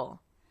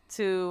article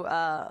to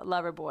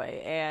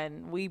Loverboy,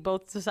 and we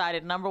both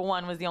decided number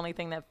 1 was the only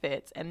thing that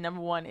fits, and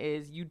number 1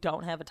 is you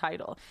don't have a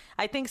title.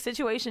 I think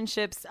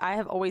situationships, I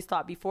have always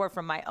thought before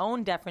from my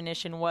own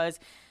definition was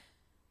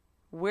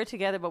we're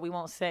together, but we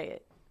won't say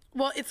it.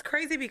 Well, it's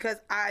crazy because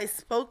I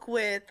spoke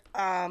with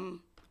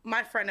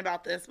my friend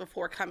about this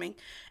before coming,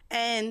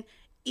 and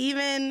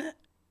even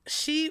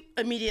she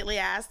immediately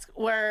asked,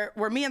 were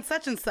me and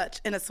such in a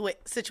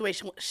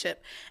situationship?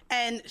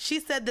 And she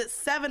said that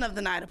 7 of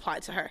the 9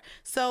 applied to her.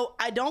 So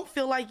I don't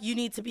feel like you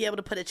need to be able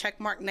to put a check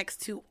mark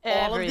next to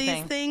all of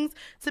these things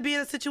to be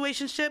in a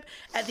situationship.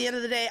 At the end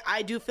of the day,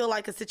 I do feel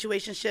like a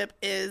situationship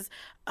is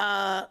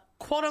a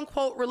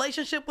quote-unquote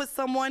relationship with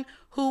someone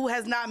who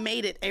has not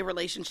made it a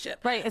relationship.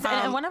 Right.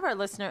 And one of our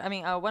listeners,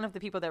 one of the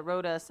people that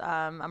wrote us,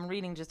 I'm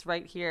reading just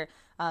right here,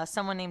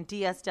 someone named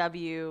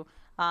DSW,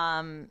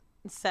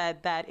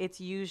 said that it's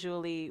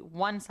usually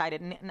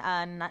one-sided.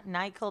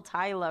 Nigel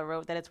Tyler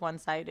wrote that it's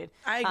one-sided.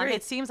 I agree.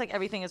 It seems like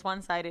everything is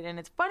one-sided, and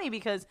it's funny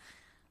because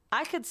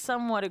I could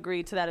somewhat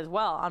agree to that as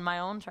well on my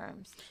own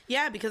terms.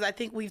 Yeah, because I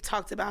think we've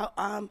talked about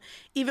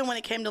even when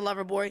it came to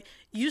Loverboy,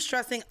 you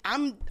stressing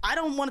I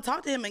don't want to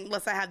talk to him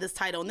unless I have this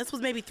title. And this was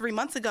maybe 3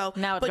 months ago.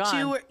 Now it's but gone.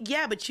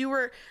 you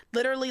were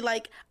literally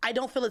like, I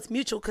don't feel it's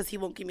mutual because he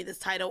won't give me this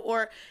title.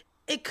 Or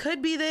it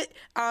could be that,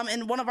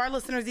 and one of our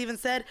listeners even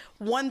said,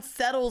 one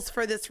settles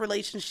for this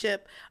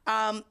relationship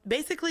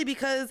basically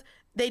because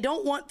they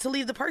don't want to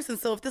leave the person.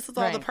 So if this is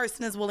all the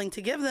person is willing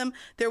to give them,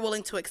 they're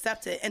willing to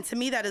accept it. And to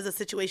me, that is a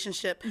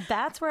situationship.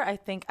 That's where I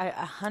think I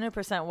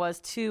 100% was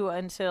too,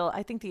 until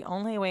I think the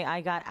only way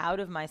I got out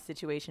of my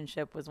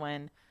situationship was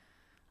when,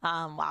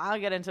 well, I'll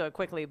get into it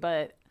quickly,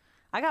 but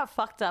I got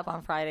fucked up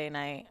on Friday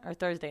night or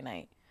Thursday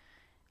night.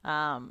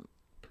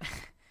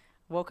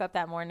 Woke up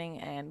that morning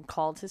and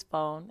called his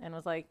phone and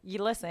was like,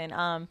 you listen,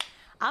 I'm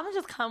gonna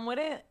just come with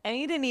it. And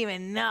he didn't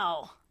even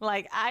know.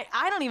 Like,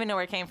 I don't even know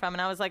where it came from.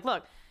 And I was like,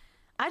 look,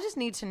 I just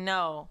need to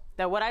know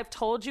that what I've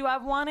told you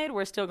I've wanted,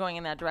 we're still going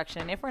in that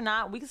direction. And if we're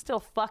not, we can still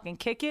fucking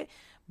kick it.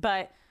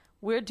 But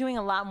we're doing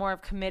a lot more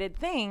of committed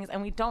things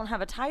and we don't have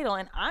a title.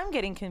 And I'm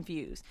getting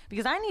confused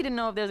because I need to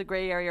know if there's a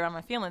gray area around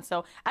my feelings.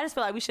 So I just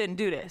feel like we shouldn't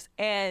do this.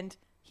 And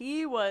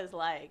he was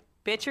like,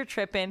 bitch, you're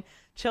tripping.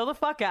 Chill the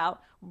fuck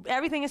out.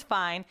 Everything is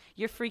fine.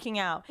 You're freaking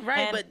out.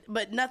 Right, And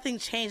but nothing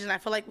changed. And I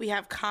feel like we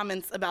have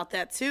comments about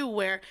that too,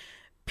 where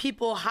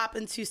people hop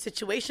into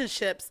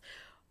situationships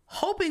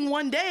hoping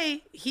one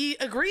day he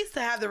agrees to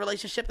have the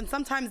relationship, and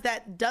sometimes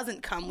that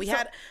doesn't come.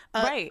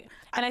 Right.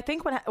 And I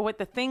think what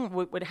the thing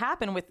would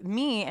happen with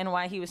me and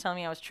why he was telling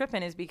me I was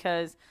tripping is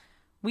because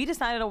we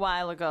decided a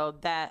while ago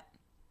that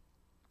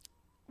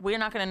we're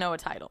not going to know a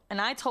title.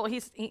 And I told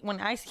when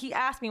he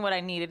asked me what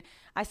I needed,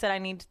 I said I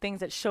need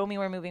things that show me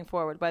we're moving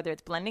forward, whether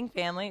it's blending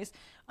families,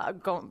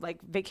 going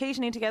like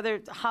vacationing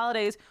together,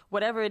 holidays,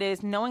 whatever it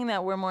is, knowing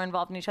that we're more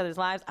involved in each other's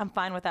lives. I'm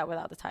fine with that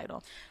without the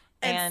title.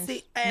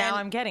 And now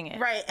I'm getting it.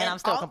 Right. And I'm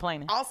still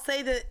complaining. I'll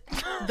say that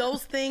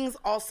those things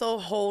also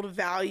hold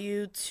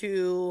value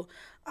to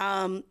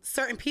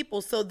certain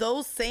people. So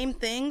those same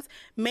things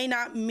may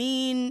not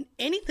mean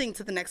anything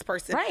to the next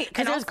person. Right.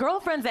 Because there's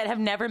girlfriends that have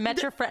never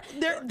met your friend.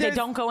 They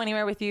don't go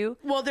anywhere with you.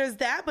 Well, there's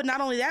that. But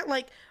not only that,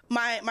 like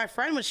my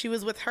friend, when she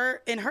was with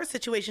her in her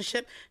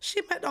situationship,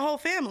 she met the whole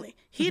family.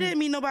 He didn't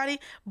meet nobody.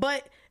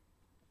 But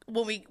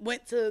when we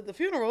went to the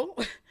funeral,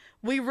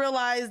 we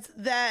realized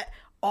that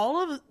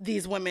all of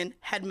these women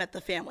had met the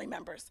family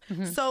members.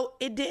 So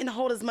it didn't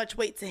hold as much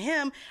weight to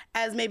him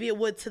as maybe it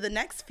would to the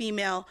next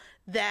female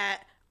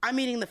that I'm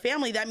meeting the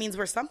family. That means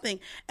we're something.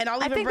 And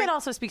I think that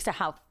also speaks to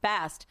how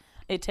fast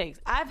it takes.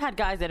 I've had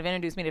guys that have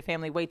introduced me to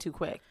family way too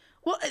quick.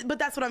 Well, but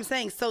that's what I'm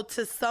saying. So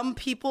to some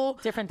people,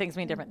 different things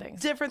mean different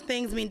things. Different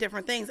things mean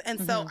different things.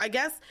 And so I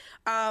guess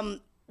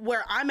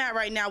where I'm at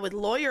right now with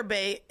Lawyer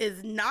Bay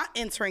is not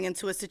entering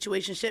into a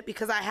situationship,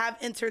 because I have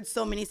entered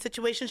so many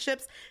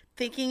situationships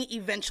thinking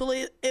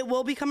eventually it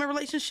will become a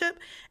relationship.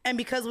 And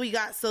because we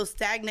got so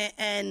stagnant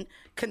and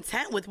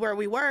content with where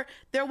we were,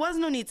 there was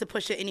no need to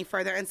push it any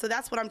further. And so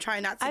that's what I'm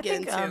trying not to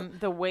get into.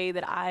 The way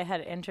that I had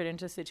entered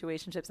into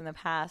situationships in the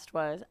past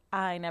was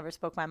I never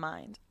spoke my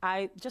mind.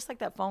 Just like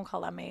that phone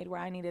call I made where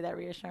I needed that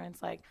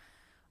reassurance, like,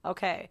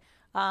 okay,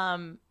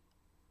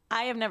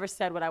 I have never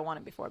said what I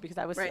wanted before because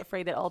I was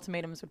afraid that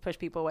ultimatums would push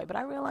people away. But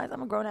I realized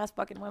I'm a grown-ass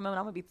fucking woman and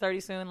I'm going to be 30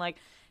 soon. Like,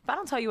 if I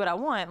don't tell you what I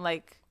want,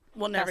 like,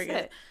 we'll never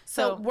get it.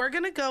 So we're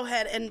going to go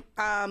ahead and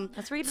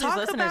let's read these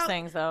listeners'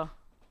 things, though.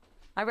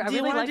 Do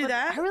you want to do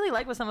that? I really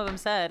like what some of them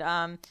said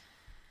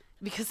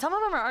because some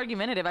of them are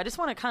argumentative. I just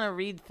want to kind of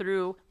read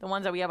through the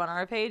ones that we have on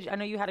our page. I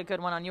know you had a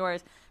good one on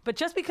yours, but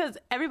just because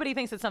everybody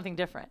thinks it's something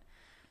different.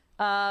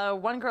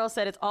 One girl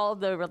said it's all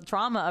the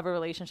drama of a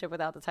relationship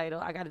without the title.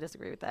 I got to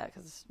disagree with that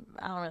because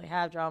I don't really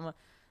have drama.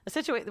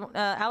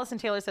 Allison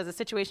Taylor says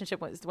a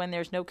situationship was when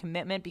there's no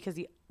commitment because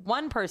the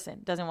one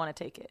person doesn't want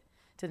to take it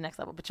to the next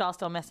level, but y'all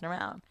still messing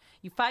around.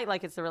 You fight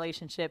like it's a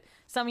relationship.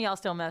 Some of y'all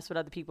still mess with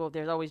other people.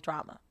 There's always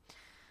drama.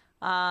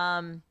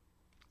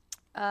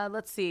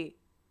 Let's see.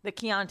 The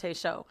Keontae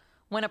Show.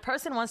 When a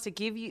person wants to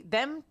give you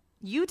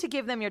to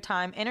give them your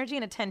time, energy,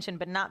 and attention,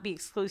 but not be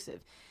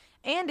exclusive.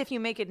 And if you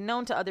make it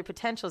known to other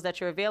potentials that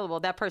you're available,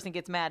 that person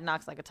gets mad,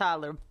 knocks like a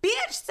toddler.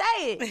 Bitch,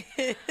 say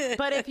it.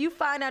 But if you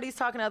find out he's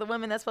talking to other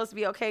women, that's supposed to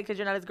be okay because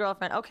you're not his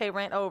girlfriend. Okay,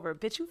 rant over.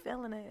 Bitch, you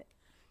feeling it.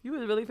 You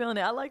was really feeling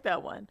it. I like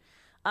that one.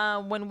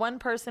 When one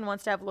person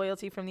wants to have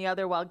loyalty from the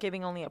other while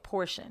giving only a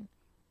portion.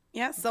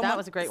 Yeah, that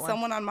was a great one.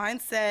 Someone on mine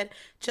said,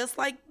 just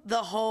like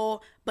the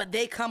whole, but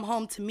they come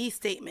home to me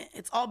statement.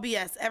 It's all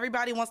BS.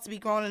 Everybody wants to be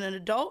grown and an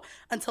adult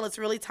until it's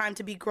really time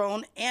to be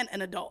grown and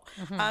an adult.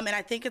 And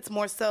I think it's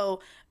more so,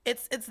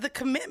 it's the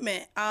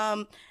commitment.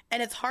 And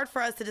it's hard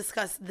for us to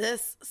discuss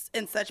this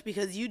and such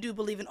because you do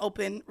believe in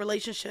open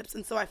relationships.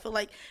 And so I feel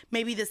like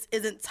maybe this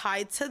isn't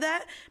tied to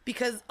that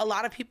because a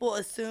lot of people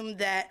assume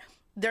that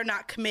they're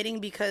not committing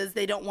because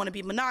they don't want to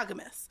be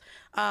monogamous.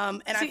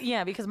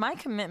 Because my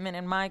commitment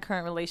in my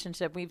current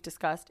relationship we've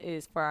discussed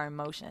is for our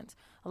emotions.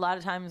 A lot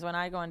of times when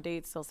I go on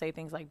dates, they'll say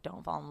things like,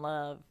 don't fall in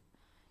love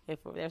if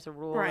there's a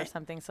rule or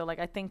something. So like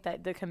I think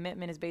that the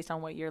commitment is based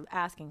on what you're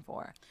asking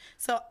for.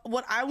 So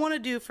what I want to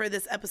do for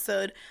this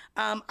episode,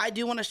 I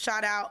do want to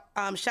shout out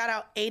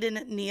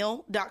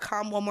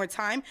aidenneal.com one more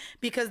time,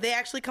 because they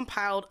actually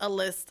compiled a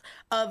list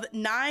of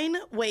 9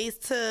 ways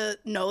to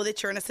know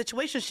that you're in a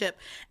situationship.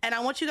 And I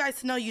want you guys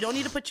to know you don't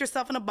need to put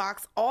yourself in a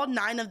box. All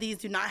 9 of these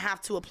do not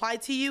have to apply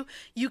to you.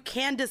 You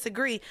can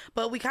disagree,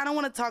 but we kind of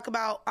want to talk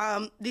about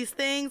these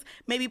things,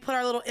 maybe put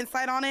our little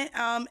insight on it,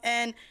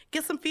 and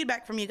get some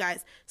feedback from you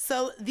guys.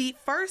 So the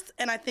first,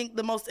 and I think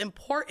the most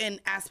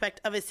important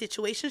aspect of a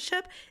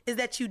situationship is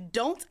that you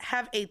don't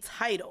have a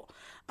title.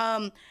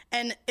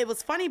 And it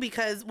was funny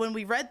because when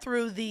we read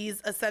through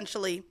these,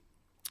 essentially,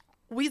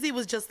 Weezy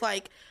was just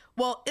like,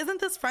 well,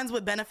 isn't this friends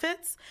with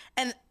benefits?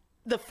 And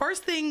the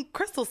first thing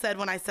Crystal said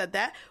when I said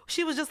that,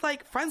 she was just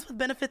like, friends with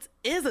benefits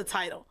is a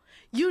title.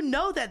 You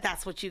know that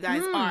that's what you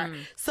guys are.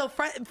 So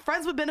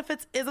friends with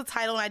benefits is a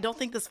title, and I don't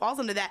think this falls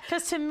under that.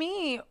 Because to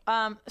me,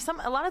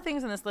 a lot of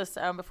things in this list,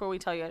 before we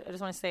tell you, I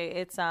just want to say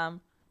it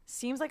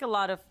seems like a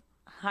lot of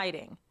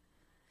hiding.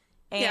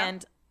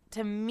 And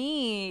to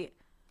me,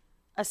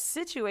 a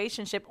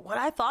situationship, what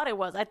I thought it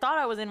was, I thought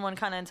I was in one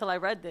kind of until I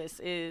read this,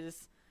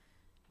 is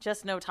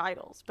just no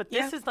titles. But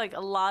this is like a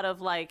lot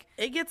of like...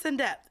 It gets in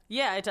depth.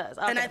 Yeah, it does.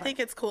 Okay, and I think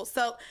it's cool.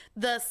 So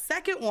the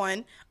second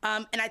one,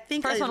 and I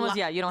think... First one was,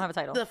 you don't have a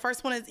title. The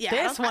first one is,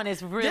 This one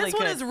is really good. This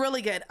one is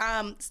really good.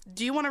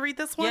 Do you want to read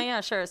this one?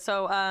 Yeah, sure.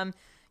 So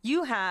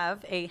you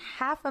have a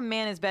half a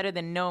man is better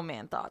than no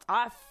man thoughts.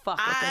 I fuck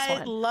with this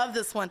one. I love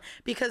this one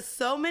because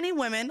so many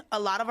women, a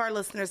lot of our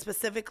listeners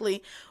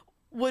specifically,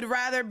 would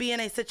rather be in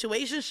a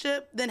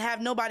situationship than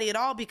have nobody at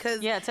all because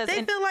it says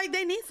they feel like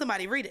they need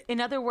somebody. Read it. In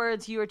other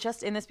words, you are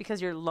just in this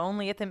because you're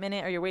lonely at the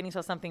minute or you're waiting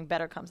until something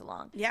better comes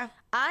along. Yeah.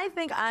 I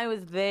think I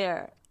was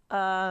there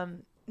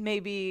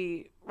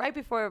maybe right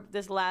before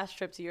this last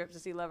trip to Europe to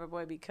see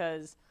Loverboy,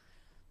 because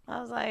I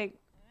was like,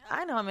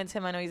 I know I'm into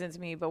him, I know he's into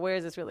me, but where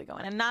is this really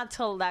going? And not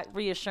till that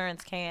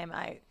reassurance came,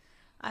 I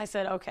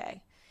said,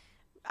 okay,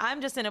 I'm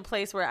just in a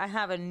place where I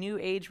have a new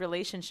age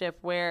relationship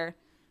where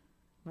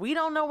we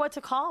don't know what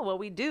to call what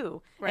we do.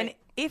 Right. And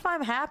if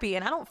I'm happy,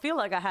 and I don't feel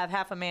like I have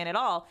half a man at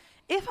all,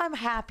 if I'm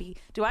happy,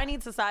 do I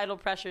need societal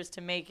pressures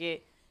to make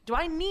it? Do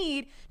I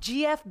need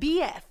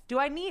GFBF? Do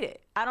I need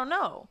it? I don't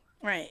know.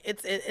 Right.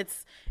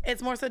 It's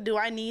more so, do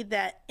I need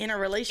that in a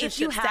relationship if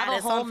you have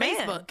status a whole on man.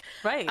 Facebook?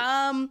 Right.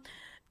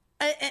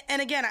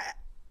 And again,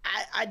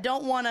 I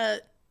don't want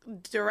to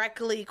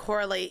directly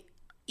correlate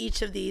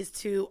each of these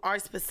to our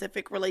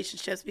specific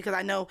relationships, because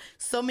I know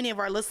so many of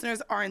our listeners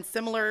are in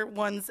similar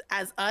ones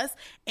as us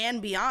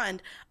and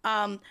beyond.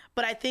 But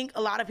I think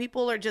a lot of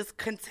people are just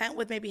content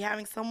with maybe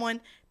having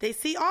someone they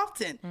see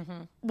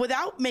often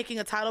without making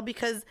a title,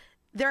 because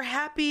they're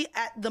happy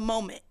at the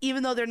moment,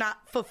 even though they're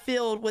not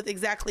fulfilled with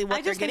exactly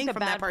what they're getting from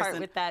that person. I just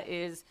think the bad part with that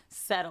is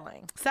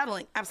settling.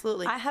 Settling,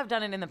 absolutely. I have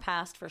done it in the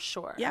past for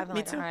sure. Yeah, I've been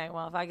me like, too. All right,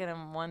 well, if I get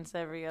him once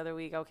every other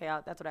week, okay,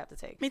 that's what I have to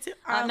take. Me too.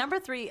 Number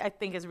 3, I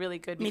think, is really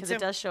good because it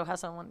does show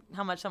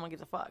how much someone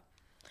gives a fuck.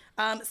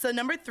 So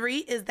number 3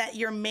 is that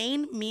your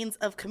main means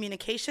of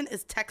communication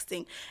is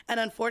texting.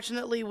 And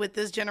unfortunately, with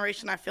this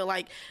generation, I feel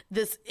like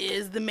this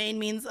is the main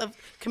means of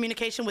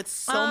communication with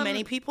so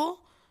many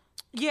people.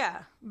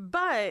 Yeah,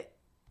 but...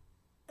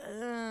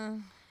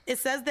 It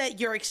says that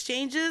your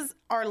exchanges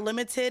are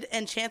limited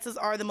and chances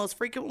are the most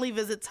frequently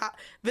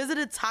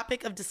visited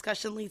topic of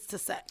discussion leads to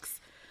sex.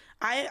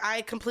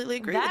 I completely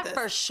agree with this. That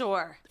for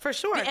sure. For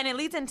sure. And it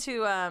leads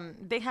into,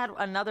 they had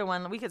another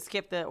one. We could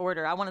skip the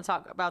order. I want to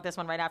talk about this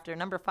one right after.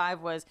 Number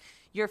 5 was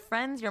your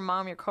friends, your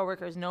mom, your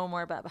coworkers know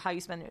more about how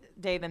you spend your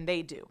day than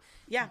they do.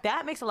 Yeah.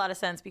 That makes a lot of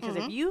sense because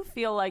if you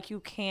feel like you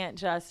can't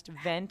just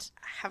vent.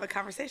 Have a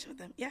conversation with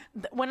them. Yeah.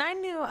 When I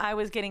knew I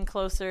was getting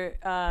closer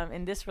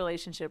in this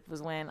relationship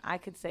was when I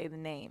could say the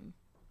name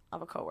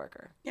of a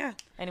coworker. Yeah.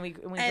 And we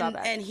draw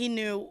back. And he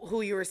knew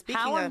who you were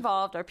speaking of. How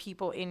involved are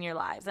people in your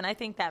lives? And I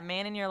think that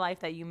man in your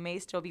life that you may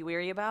still be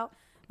weary about,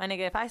 my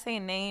nigga, if I say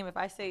a name, if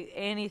I say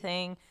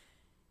anything,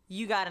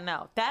 you got to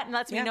know. That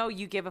lets me know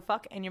you give a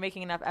fuck and you're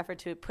making enough effort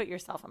to put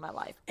yourself in my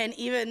life. And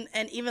even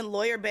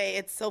Lawyer Bay,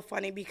 it's so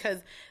funny because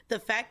the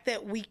fact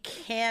that we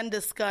can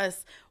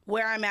discuss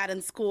where I'm at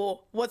in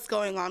school, what's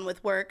going on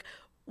with work,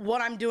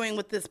 what I'm doing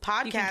with this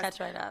podcast. You can catch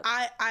right up.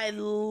 I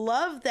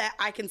love that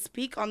I can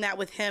speak on that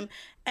with him.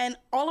 And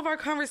all of our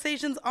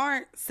conversations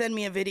aren't send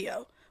me a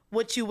video.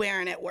 What you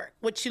wearing at work?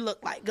 What you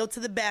look like? Go to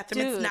the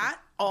bathroom. Dude, it's not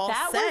all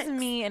that sex. was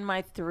me in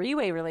my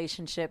 3-way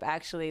relationship,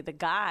 actually. The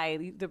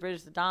guy, the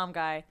British, the Dom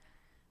guy,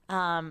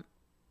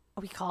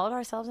 we called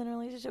ourselves in a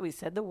relationship. We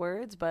said the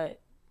words, but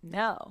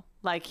no.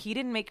 Like, he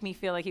didn't make me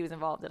feel like he was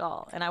involved at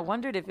all. And I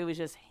wondered if it was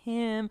just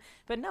him.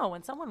 But no,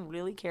 when someone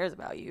really cares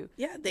about you.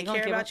 Yeah, they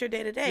care about your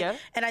day-to-day. Yep.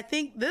 And I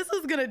think this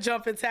is going to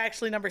jump into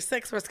actually number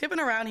 6. We're skipping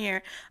around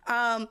here.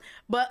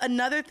 But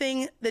another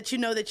thing that you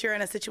know that you're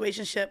in a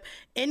situationship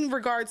in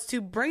regards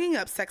to bringing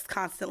up sex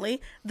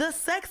constantly, the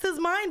sex is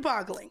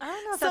mind-boggling. I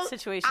don't know if that's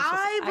situationship.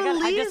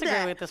 I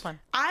disagree with this one.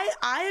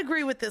 I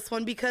agree with this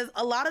one because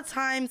a lot of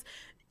times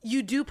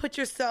you do put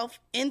yourself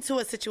into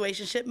a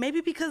situationship,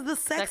 maybe because the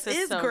sex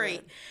is so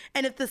great. good.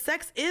 And if the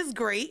sex is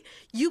great,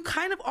 you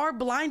kind of are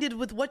blinded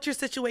with what your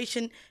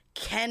situation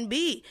can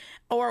be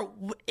or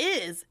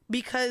is,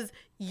 because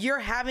you're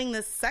having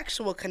this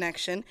sexual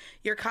connection.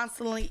 You're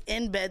constantly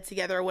in bed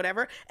together or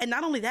whatever. And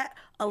not only that,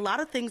 a lot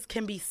of things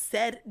can be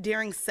said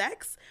during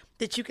sex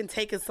that you can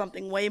take as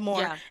something way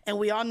more. Yeah. And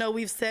we all know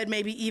we've said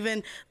maybe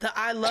even the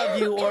I love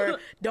you or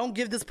don't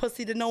give this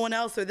pussy to no one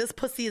else or this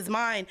pussy is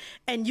mine.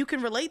 And you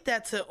can relate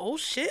that to, oh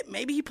shit,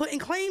 maybe he putting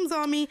claims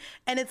on me.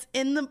 And it's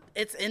in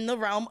the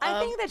realm of,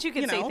 I think that you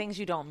can say things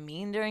you don't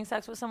mean during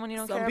sex with someone you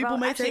don't care about. Some people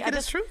may Actually, take it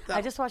as truth, though.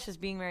 I just watched this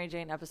Being Mary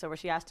Jane episode where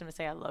she asked him to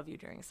say I love you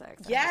during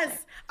sex.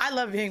 Yes. I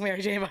love Being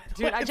Mary Jane, by the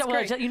Dude, way. It's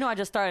great. you know, I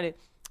just started.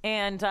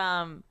 And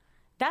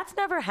that's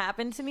never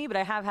happened to me, but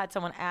I have had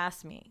someone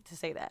ask me to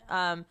say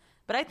that.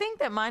 But I think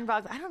that mind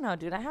boggles. I don't know,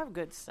 dude. I have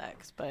good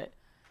sex, but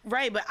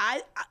Right, but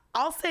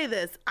I'll say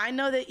this. I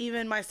know that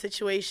even my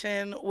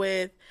situation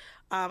with,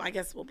 I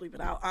guess we'll bleep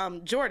it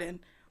out, Jordan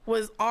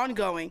was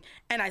ongoing.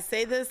 And I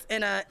say this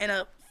in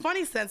a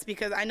funny sense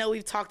because I know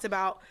we've talked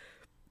about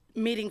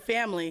meeting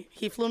family.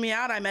 He flew me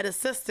out. I met his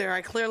sister.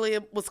 I clearly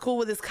was cool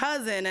with his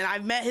cousin. And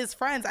I've met his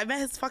friends. I met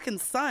his fucking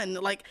son.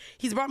 Like,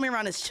 he's brought me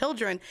around his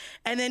children.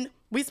 And then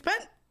we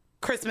spent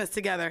Christmas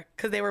together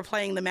because they were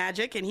playing the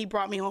Magic, and he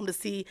brought me home to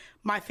see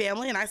my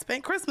family, and I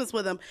spent Christmas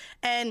with him.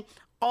 And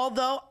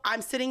although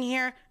I'm sitting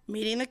here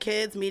meeting the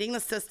kids, meeting the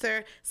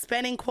sister,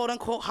 spending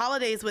quote-unquote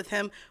holidays with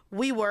him,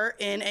 we were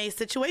in a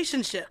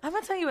situationship. I'm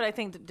going to tell you what I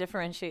think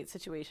differentiates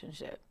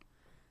situationship.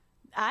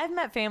 I've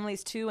met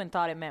families, too, and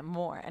thought it meant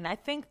more. And I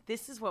think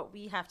this is what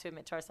we have to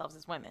admit to ourselves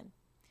as women.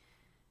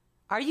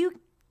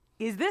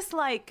 Is this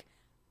like,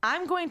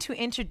 I'm going to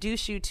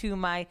introduce you to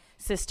my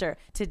sister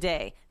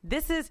today.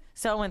 This is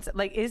so-and-so.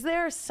 Like, is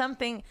there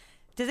something,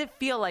 does it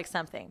feel like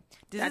something?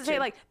 Does it say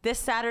like, this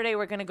Saturday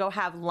we're going to go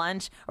have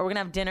lunch or we're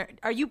going to have dinner?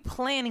 Are you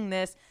planning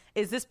this?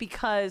 Is this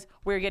because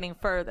we're getting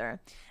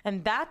further?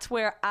 And that's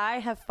where I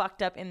have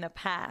fucked up in the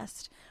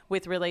past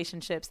with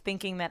relationships,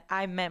 thinking that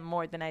I meant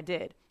more than I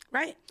did.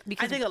 Right.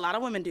 Because I think a lot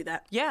of women do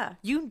that. Yeah.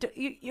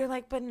 You're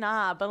like, but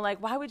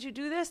like, why would you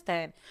do this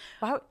then?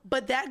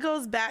 But that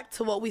goes back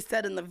to what we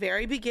said in the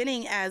very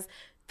beginning as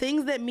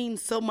things that mean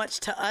so much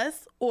to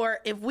us. Or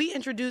if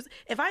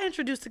I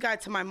introduce a guy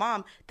to my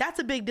mom, that's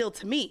a big deal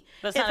to me.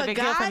 That's not a big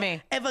deal for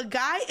me. If a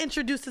guy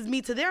introduces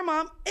me to their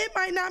mom, it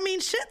might not mean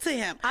shit to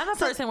him. I'm a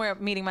person where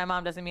meeting my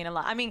mom doesn't mean a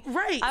lot. I mean,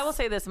 right. I will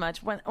say this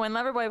much. When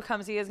Loverboy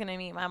comes, he is going to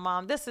meet my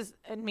mom. This is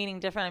meaning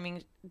different. I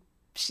mean,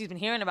 she's been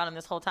hearing about him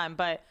this whole time,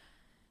 but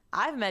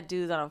I've met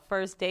dudes on a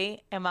first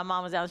date, and my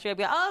mom was down the street. I'd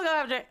be like, oh, go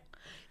have a drink.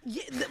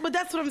 Yeah, but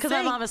that's what I'm saying. Because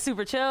my mom is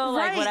super chill,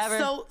 like whatever.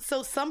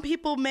 So some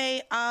people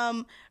may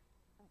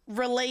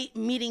relate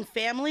meeting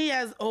family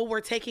as, oh,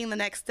 we're taking the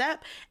next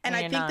step. And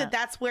I think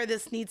that's where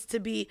this needs to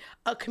be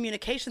a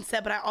communication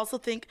step. But I also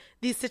think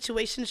these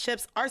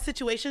situationships are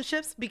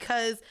situationships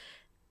because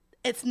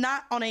it's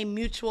not on a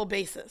mutual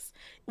basis,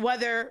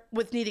 whether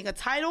with needing a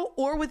title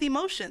or with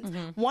emotions.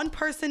 Mm-hmm. One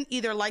person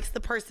either likes the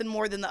person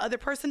more than the other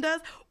person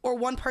does, or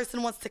one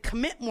person wants to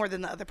commit more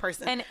than the other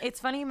person. And it's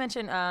funny you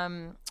mentioned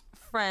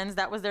friends.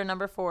 That was their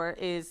number 4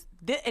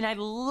 and I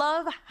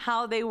love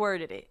how they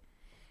worded it.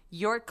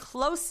 Your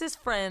closest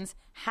friends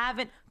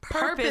haven't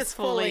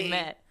purposefully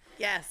met.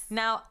 Yes.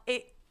 Now,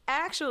 it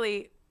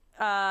actually,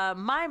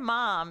 my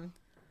mom,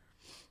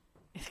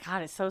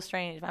 God, it's so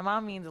strange. My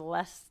mom means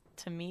less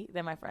to me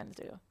than my friends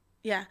do.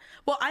 Yeah.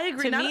 Well, I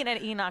agree. To me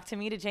and Enoch, to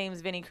me to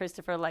James, Vinny,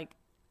 Christopher, like,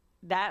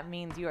 that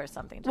means you are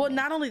something to me. Well,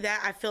 not only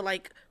that, I feel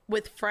like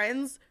with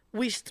friends,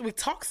 we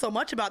talk so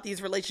much about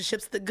these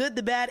relationships, the good,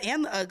 the bad,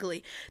 and the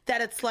ugly,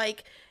 that it's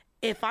like,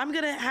 if I'm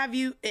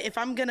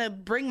going to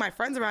bring my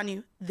friends around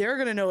you, they're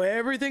going to know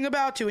everything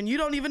about you, and you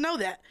don't even know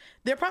that.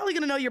 They're probably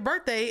going to know your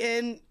birthday,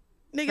 and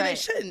nigga, right. They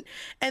shouldn't.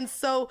 And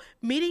so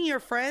meeting your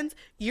friends,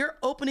 you're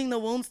opening the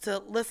wounds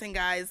to, listen,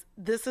 guys,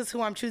 this is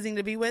who I'm choosing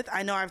to be with.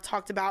 I know I've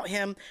talked about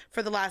him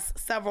for the last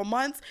several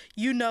months.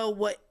 You know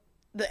what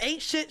the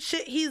ain't shit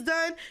he's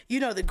done. You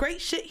know the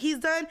great shit he's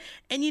done.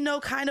 And you know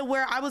kind of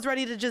where I was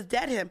ready to just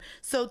dead him.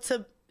 So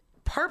to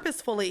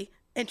purposefully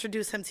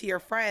introduce him to your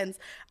friends,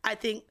 I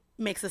think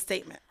makes a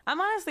statement. I'm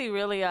honestly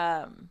really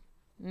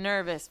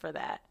nervous for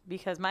that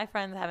because my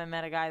friends haven't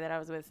met a guy that I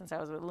was with since I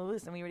was with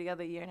Lewis, and we were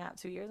together 1.5 years,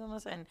 2 years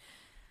almost, and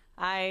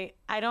I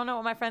don't know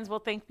what my friends will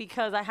think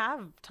because I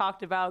have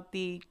talked about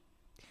the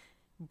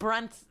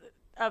brunt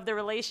of the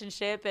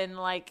relationship and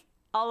like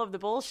all of the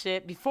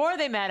bullshit before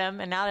they met him,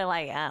 and now they're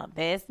like, oh,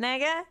 this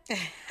nigga.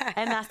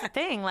 And that's the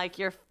thing, like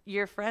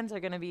your friends are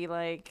gonna be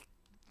like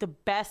the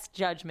best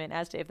judgment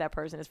as to if that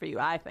person is for you,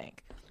 I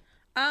think.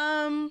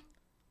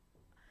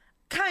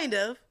 Kind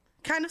of,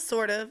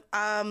 sort of.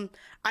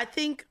 I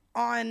think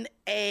on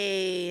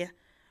a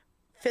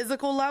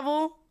physical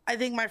level, I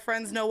think my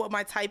friends know what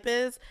my type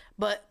is,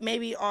 but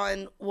maybe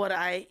on what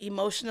I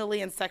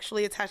emotionally and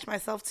sexually attach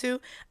myself to,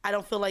 I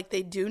don't feel like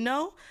they do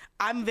know.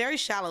 I'm very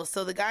shallow,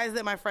 so the guys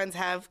that my friends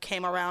have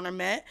came around or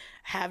met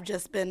have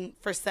just been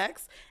for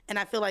sex, and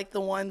I feel like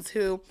the ones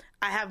who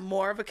I have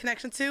more of a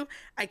connection to,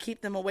 I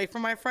keep them away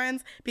from my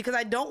friends because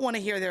I don't want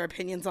to hear their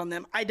opinions on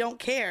them. I don't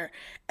care.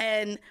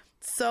 And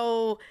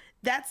so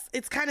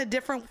it's kind of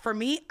different for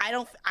me. I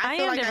am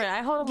different.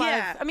 I hold a lot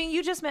of, I mean,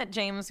 you just met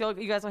James. You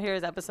guys will hear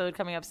his episode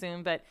coming up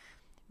soon, but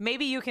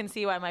maybe you can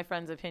see why my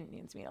friends'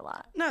 opinions mean a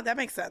lot. No, that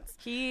makes sense.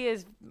 A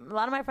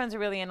lot of my friends are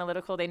really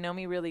analytical. They know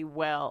me really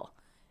well.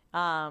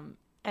 And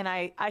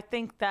I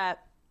think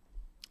that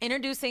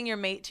introducing your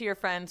mate to your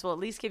friends will at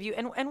least give you,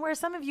 and where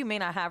some of you may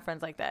not have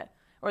friends like that,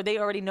 or they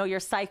already know your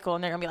cycle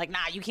and they're going to be like,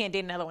 nah, you can't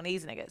date another one of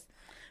these niggas.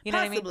 You know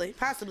what I mean?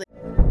 Possibly.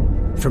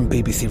 From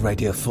BBC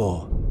Radio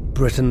 4,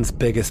 Britain's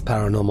biggest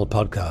paranormal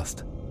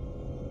podcast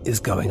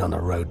is going on a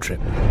road trip.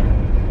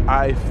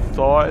 I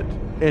thought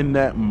in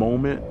that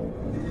moment,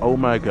 oh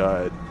my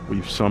God,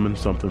 we've summoned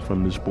something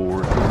from this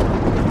board.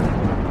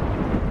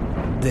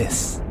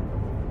 This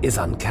is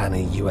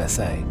Uncanny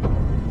USA.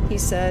 He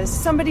says,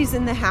 somebody's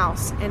in the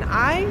house, and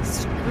I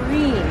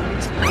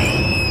screamed.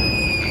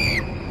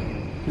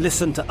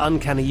 Listen to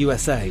Uncanny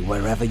USA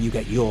wherever you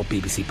get your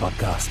BBC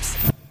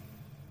podcasts,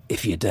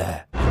 if you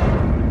dare.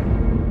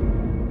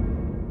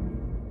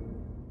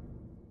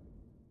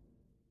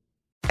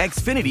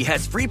 Xfinity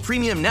has free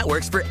premium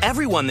networks for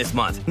everyone this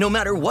month, no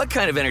matter what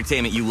kind of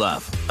entertainment you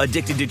love.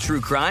 Addicted to true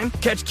crime?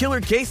 Catch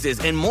killer cases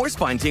and more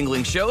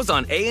spine-tingling shows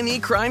on A&E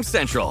Crime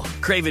Central.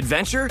 Crave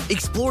adventure?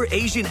 Explore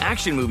Asian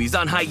action movies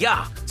on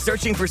Hi-YAH.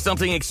 Searching for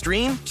something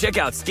extreme? Check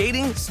out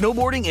skating,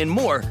 snowboarding, and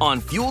more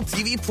on Fuel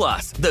TV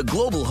Plus, the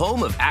global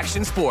home of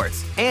action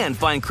sports. And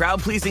find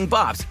crowd-pleasing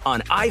bops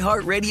on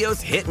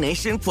iHeartRadio's Hit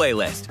Nation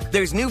playlist.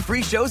 There's new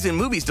free shows and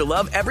movies to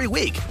love every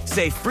week.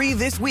 Say free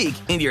this week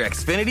in your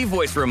Xfinity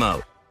voice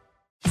remote.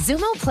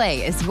 Xumo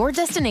Play is your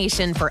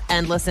destination for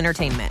endless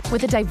entertainment.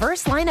 With a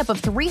diverse lineup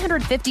of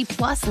 350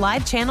 plus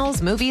live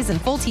channels, movies,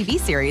 and full TV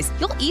series,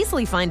 you'll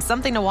easily find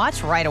something to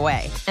watch right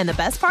away. And the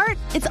best part?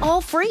 It's all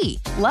free.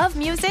 Love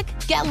music?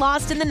 Get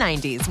lost in the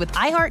 90s with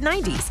iHeart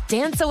 90s,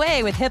 dance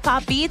away with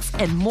hip-hop beats,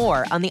 and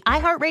more on the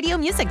iHeartRadio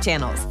music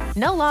channels.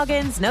 No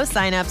logins, no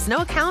signups, no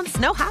accounts,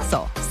 no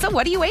hassle. So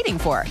what are you waiting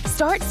for?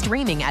 Start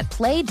streaming at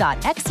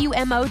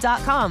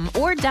play.xumo.com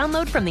or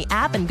download from the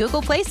app and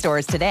Google Play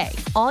stores today.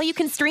 All you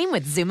can stream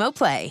with Xumo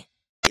Play.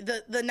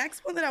 The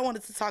next one that I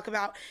wanted to talk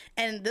about,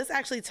 and this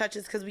actually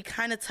touches because we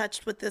kind of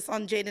touched with this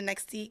on Jada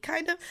NXT,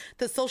 kind of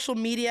the social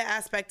media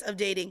aspect of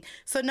dating.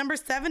 So number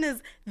 7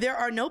 is there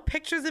are no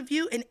pictures of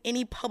you in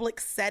any public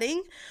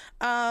setting.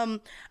 I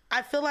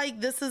feel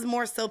like this is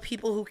more so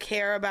people who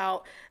care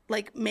about,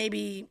 like,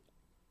 maybe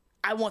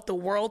I want the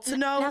world to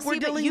know we're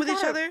dealing with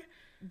each other.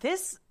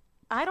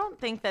 I don't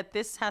think that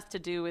this has to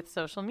do with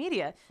social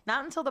media,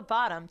 not until the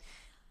bottom,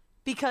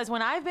 because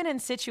when I've been in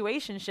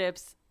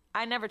situationships,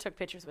 I never took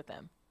pictures with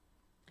them,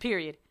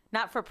 period.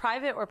 Not for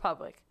private or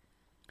public.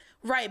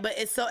 Right,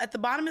 but so at the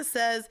bottom it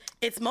says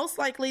it's most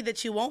likely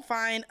that you won't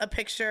find a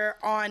picture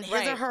on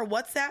his or her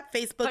WhatsApp,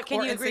 Facebook, but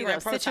can or you agree Instagram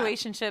with profile.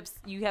 Situationships,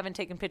 you haven't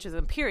taken pictures of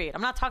them, period.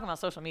 I'm not talking about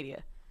social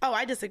media. Oh,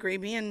 I disagree.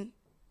 Me and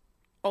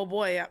oh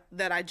boy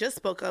that I just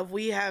spoke of,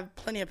 we have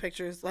plenty of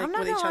pictures with each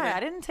other.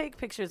 I didn't take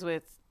pictures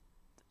with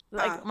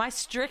my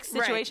strict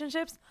situationships.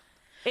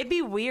 Right. It'd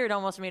be weird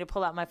almost for me to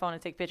pull out my phone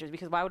and take pictures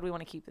because why would we want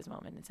to keep this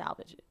moment and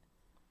salvage it?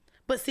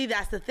 But see,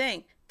 that's the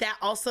thing. That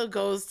also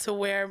goes to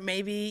where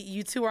maybe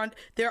you two are.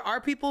 There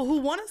are people who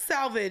want to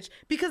salvage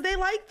because they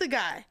like the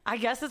guy. I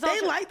guess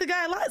they like the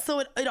guy a lot. So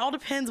it all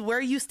depends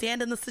where you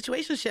stand in the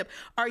situationship.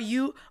 Are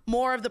you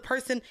more of the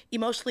person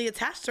emotionally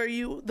attached, or are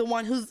you the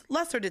one who's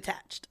lesser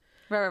detached?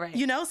 Right.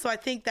 You know, so I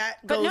think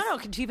that goes. But no.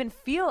 Could you even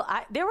feel?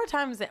 There were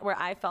times where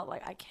I felt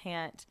like I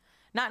can't.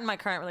 Not in my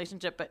current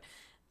relationship, but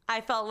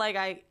I felt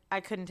like I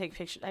couldn't take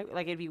pictures.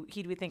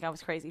 He would think I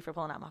was crazy for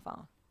pulling out my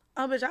phone.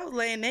 Oh, bitch, I was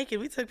laying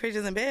naked. We took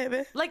pictures in bed,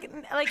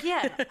 bitch.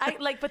 Yeah.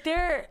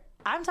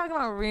 I'm talking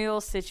about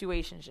real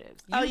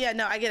situationships. I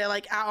get it.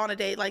 Like, out on a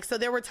date. Like, so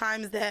there were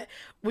times that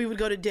we would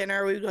go to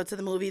dinner, we would go to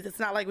the movies. It's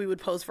not like we would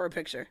pose for a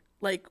picture.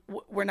 Like,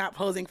 we're not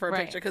posing for a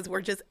picture because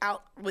we're just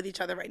out with each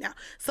other right now.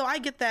 So I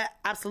get that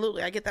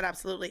absolutely.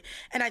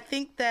 And I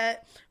think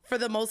that for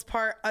the most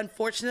part,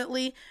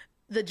 unfortunately,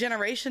 the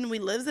generation we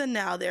live in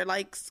now, they're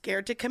like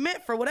scared to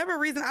commit for whatever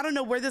reason. I don't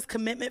know where this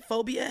commitment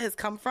phobia has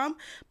come from,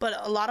 but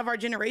a lot of our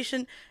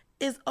generation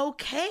is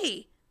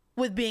okay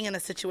with being in a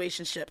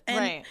situationship.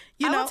 And,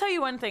 I will tell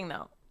you one thing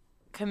though,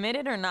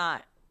 committed or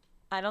not,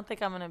 I don't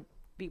think I'm going to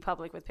be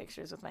public with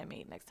pictures with my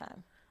mate next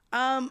time.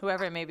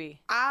 Whoever it may be.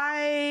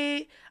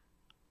 I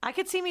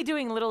could see me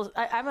doing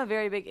I'm a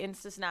very big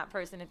Insta Snap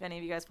person. If any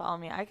of you guys follow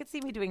me, I could see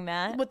me doing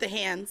that with the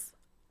hands.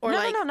 Or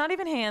no, not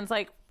even hands.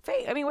 Like,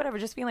 I mean, whatever.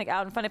 Just being like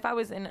out in fun. If I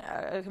was in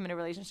a committed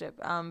relationship,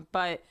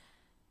 but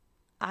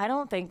I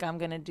don't think I'm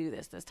gonna do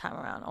this time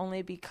around.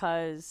 Only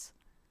because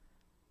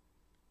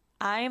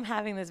I am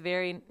having this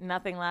very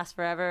nothing lasts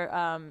forever.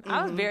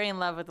 I was very in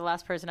love with the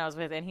last person I was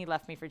with, and he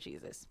left me for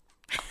Jesus.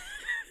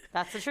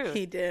 That's the truth.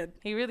 He did.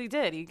 He really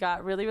did. He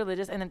got really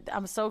religious, and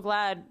I'm so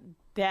glad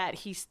that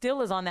he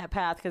still is on that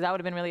path because I would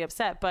have been really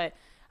upset. But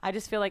I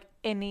just feel like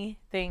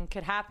anything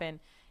could happen.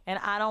 And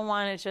I don't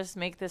want to just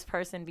make this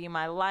person be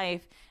my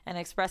life and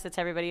express it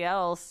to everybody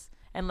else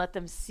and let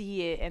them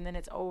see it and then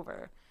it's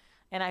over.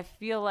 And I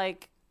feel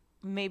like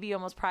maybe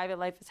almost private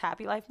life is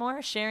happy life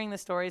more. Sharing the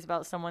stories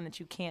about someone that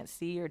you can't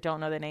see or don't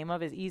know the name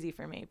of is easy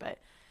for me. But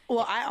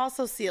well, I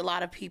also see a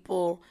lot of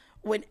people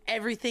when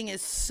everything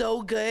is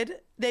so good,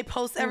 they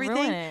post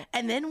everything,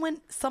 and then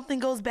when something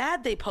goes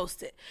bad, they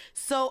post it.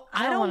 So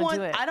I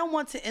don't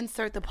want to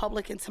insert the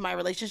public into my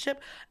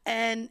relationship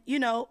and, you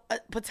know,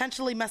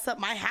 potentially mess up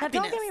my happiness.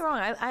 Now, don't get me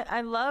wrong.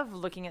 I love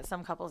looking at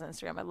some couples'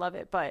 Instagram. I love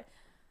it, but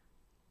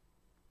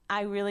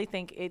I really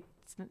think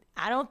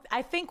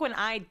I think when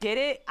I did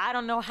it, I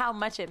don't know how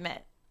much it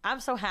meant. I'm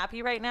so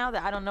happy right now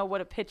that I don't know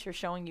what a picture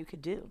showing you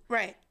could do.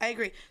 Right. I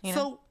agree. You know?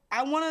 So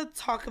I want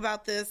to talk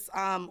about this.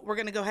 We're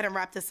going to go ahead and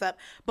wrap this up.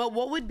 But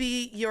what would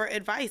be your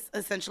advice,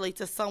 essentially,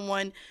 to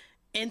someone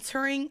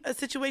entering a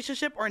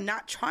situationship or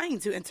not trying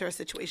to enter a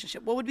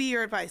situationship? What would be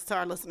your advice to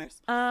our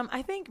listeners?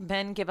 I think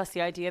men give us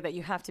the idea that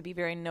you have to be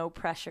very no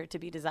pressure to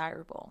be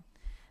desirable.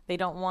 They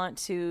don't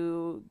want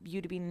you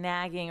to be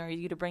nagging or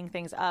you to bring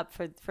things up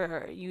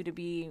for you to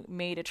be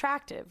made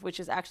attractive, which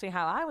is actually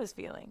how I was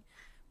feeling.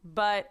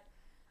 But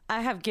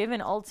I have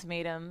given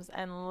ultimatums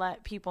and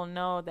let people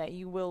know that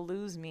you will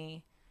lose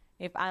me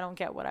if I don't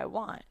get what I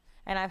want.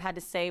 And I've had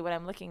to say what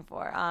I'm looking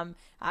for.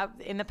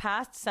 In the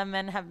past, some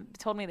men have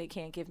told me they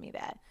can't give me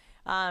that.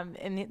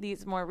 In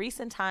these more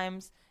recent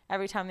times,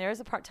 every time there is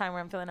a part-time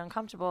where I'm feeling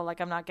uncomfortable,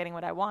 like I'm not getting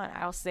what I want,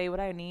 I'll say what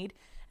I need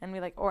and be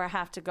like, or I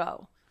have to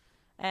go.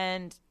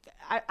 And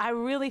I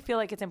really feel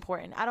like it's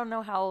important. I don't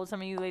know how old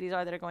some of you ladies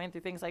are that are going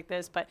through things like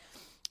this, but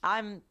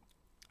I'm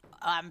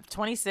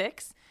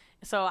 26.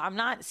 So I'm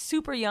not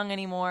super young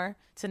anymore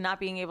to not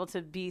being able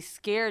to be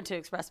scared to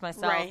express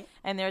myself. Right.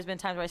 And there's been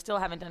times where I still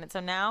haven't done it. So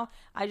now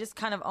I just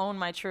kind of own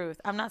my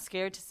truth. I'm not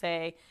scared to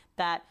say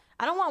that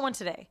I don't want one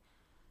today,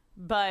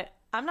 but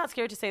I'm not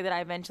scared to say that I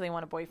eventually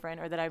want a boyfriend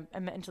or that I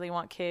eventually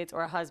want kids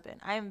or a husband.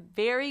 I am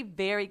very,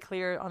 very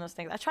clear on those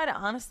things. I try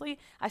to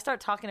I start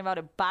talking about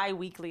it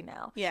bi-weekly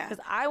now. Yeah.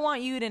 Because I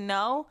want you to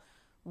know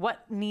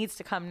what needs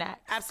to come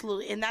next.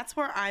 Absolutely. And that's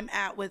where I'm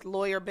at with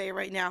Lawyer Bay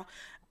right now.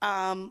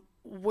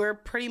 We're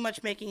pretty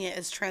much making it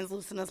as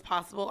translucent as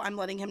possible. I'm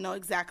letting him know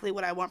exactly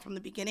what I want from the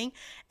beginning.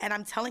 And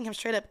I'm telling him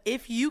straight up,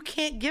 if you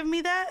can't give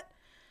me that,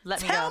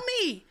 tell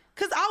me.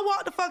 Because I'll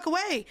walk the fuck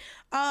away.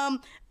 I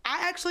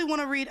actually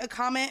want to read a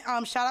comment.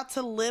 Shout out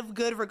to Live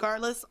Good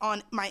Regardless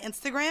on my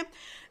Instagram.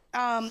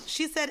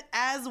 She said,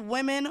 as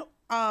women,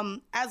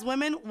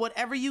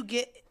 whatever you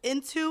get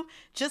into,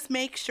 just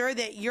make sure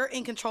that you're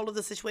in control of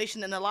the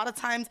situation. And a lot of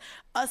times,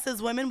 us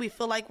as women, we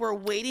feel like we're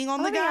waiting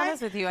on the guy. I'll be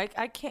honest with you.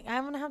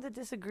 I'm going to have to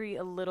disagree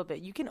a little bit.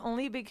 You can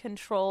only be in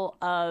control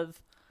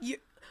of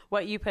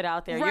what you put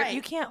out there. Right.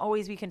 You can't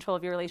always be in control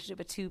of your relationship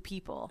with two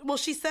people. Well,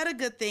 she said a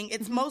good thing.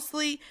 It's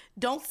mostly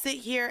don't sit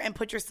here and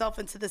put yourself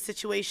into the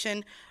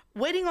situation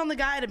waiting on the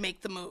guy to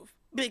make the move.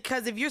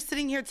 Because if you're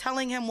sitting here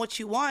telling him what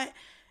you want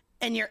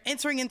and you're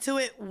entering into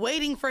it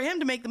waiting for him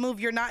to make the move,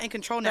 you're not in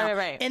control now.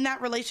 Right. In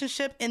that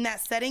relationship, in that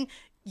setting,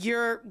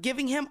 you're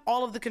giving him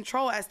all of the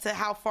control as to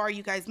how far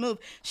you guys move.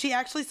 She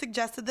actually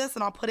suggested this,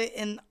 and I'll put it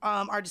in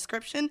our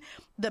description,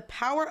 The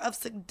Power of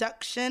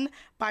Seduction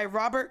by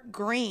Robert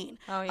Greene.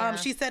 Oh, yeah.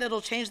 She said it'll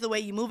change the way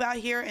you move out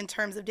here in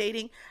terms of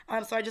dating.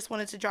 So I just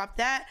wanted to drop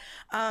that.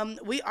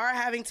 We are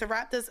having to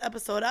wrap this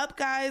episode up,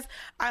 guys.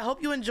 I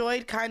hope you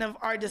enjoyed kind of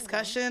our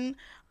discussion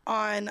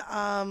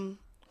on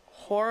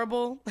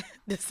horrible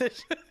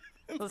decisions.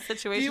 The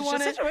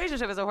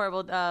situationship is a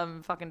horrible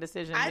fucking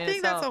decision. I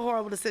think that's a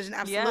horrible decision.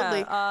 Absolutely.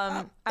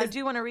 Yeah. I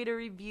do want to read a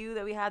review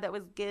that we had that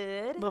was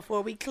good.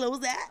 Before we close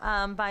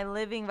that. By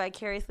Living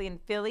Vicariously in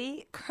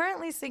Philly.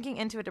 Currently sinking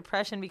into a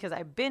depression because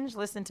I binge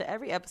listened to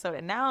every episode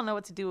and now I don't know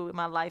what to do with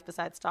my life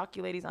besides stalk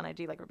you ladies on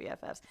IG like we're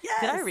BFFs.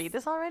 Yes. Did I read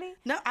this already?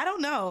 No, I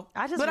don't know.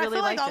 I feel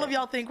like all of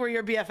y'all think we're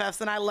your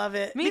BFFs and I love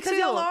it. Me because too.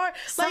 Y'all are.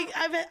 Like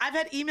I've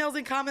had emails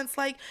and comments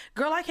like,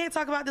 girl, I can't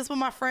talk about this with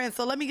my friends,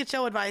 so let me get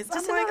your advice. Just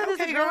I'm to know like, that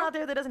there's okay, a girl girl out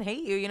there that doesn't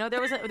hate you. You know,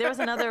 there was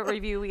another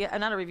review,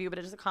 not a review,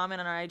 but just a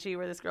comment on our IG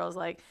where this girl's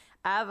like,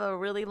 I have a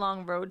really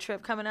long road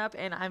trip coming up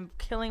and I'm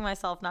killing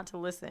myself not to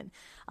listen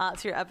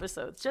to your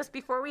episodes. Just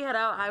before we head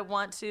out, I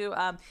want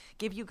to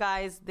give you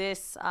guys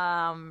this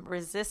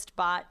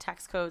ResistBot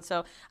text code.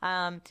 So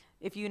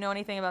if you know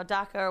anything about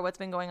DACA or what's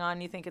been going on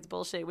and you think it's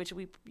bullshit, which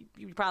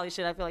you probably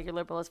should. I feel like you're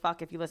liberal as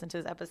fuck if you listen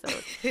to this episode,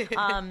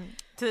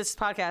 to this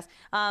podcast.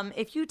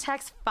 If you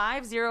text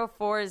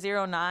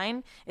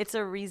 50409, it's a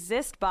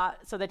ResistBot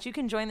so that you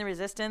can join the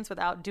resistance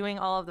without doing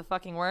all of the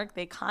fucking work.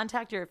 They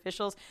contact your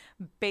officials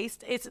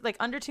it's like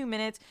under 2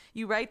 minutes.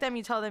 You write them,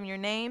 you tell them your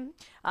name.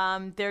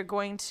 They're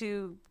going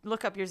to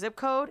look up your zip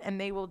code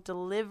and they will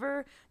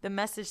deliver the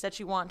message that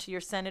you want to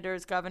your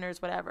senators,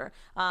 governors, whatever.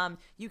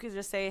 You could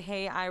just say,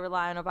 hey, I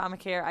rely on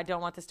Obamacare. I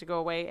don't want this to go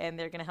away. And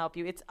they're going to help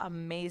you. It's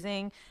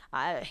amazing.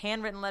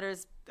 Handwritten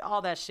letters,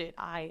 all that shit.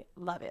 I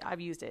love it. I've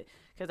used it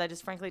because I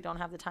just frankly don't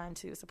have the time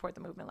to support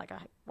the movement like I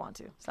want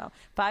to. So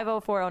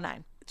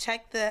 50409.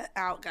 check that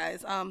out,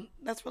 guys.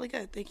 That's really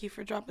good. Thank you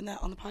for dropping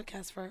that on the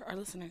podcast for our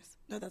listeners.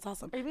 No, that's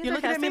awesome. Are you being You're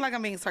looking at me sarcastic? like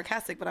I'm being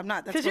sarcastic, but I'm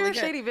not. That's Because really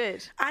you're a good. shady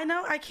bitch. I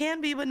know I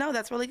can be, but no,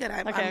 that's really good.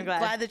 I'm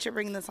glad that you're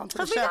bringing this onto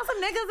the Because show. we got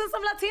some niggas and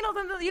some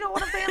Latinos, and you know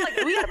what I'm saying?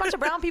 Like, we got a bunch of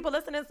brown people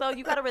listening, so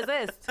you got to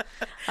resist.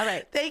 All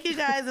right. Thank you,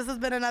 guys. This has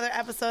been another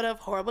episode of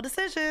Horrible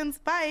Decisions.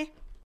 Bye.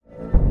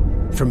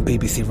 From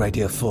BBC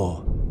Radio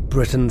 4,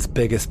 Britain's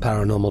biggest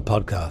paranormal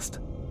podcast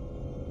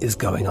is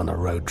going on a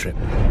road trip.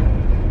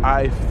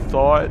 I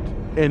thought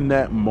in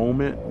that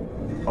moment,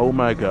 oh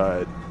my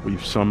God,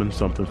 we've summoned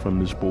something from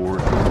this board.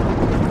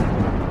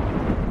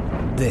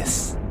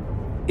 This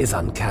is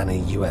Uncanny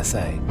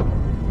USA.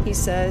 He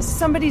says,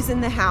 somebody's in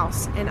the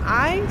house, and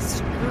I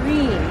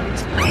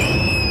screamed.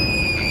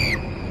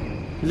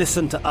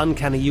 Listen to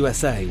Uncanny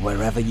USA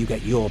wherever you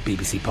get your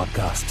BBC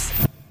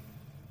podcasts,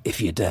 if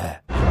you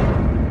dare.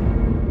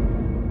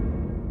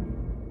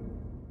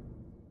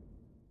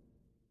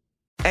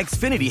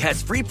 Xfinity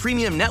has free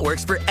premium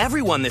networks for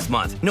everyone this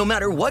month, no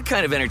matter what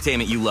kind of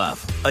entertainment you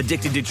love.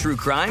 Addicted to true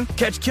crime?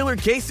 Catch killer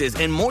cases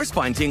and more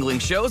spine-tingling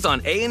shows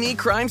on A&E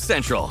Crime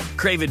Central.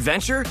 Crave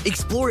adventure?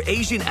 Explore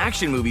Asian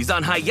action movies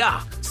on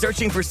Hi-YAH.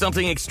 Searching for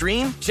something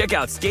extreme? Check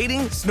out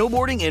skating,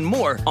 snowboarding, and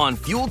more on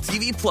Fuel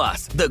TV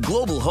Plus, the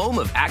global home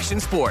of action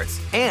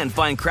sports. And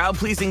find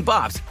crowd-pleasing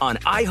bops on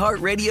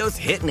iHeartRadio's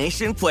Hit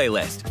Nation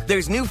playlist.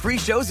 There's new free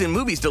shows and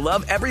movies to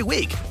love every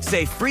week.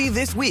 Say free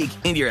this week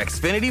in your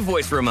Xfinity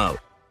voice remote.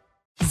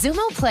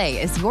 Xumo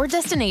Play is your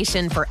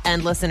destination for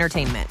endless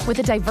entertainment. With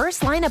a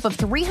diverse lineup of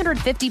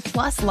 350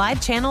 plus live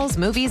channels,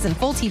 movies, and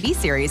full TV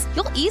series,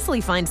 you'll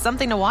easily find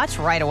something to watch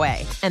right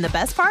away. And the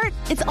best part?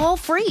 It's all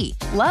free.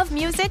 Love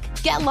music?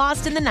 Get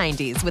lost in the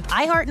 90s with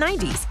iHeart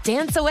 90s,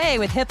 dance away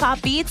with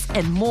hip-hop beats,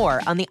 and more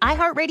on the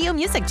iHeartRadio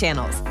music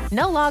channels.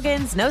 No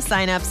logins, no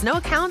signups, no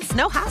accounts,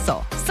 no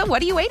hassle. So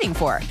what are you waiting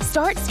for?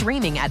 Start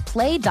streaming at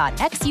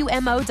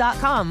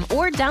play.xumo.com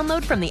or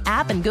download from the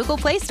app and Google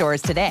Play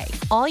stores today.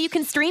 All you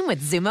can stream with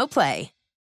Xumo Play.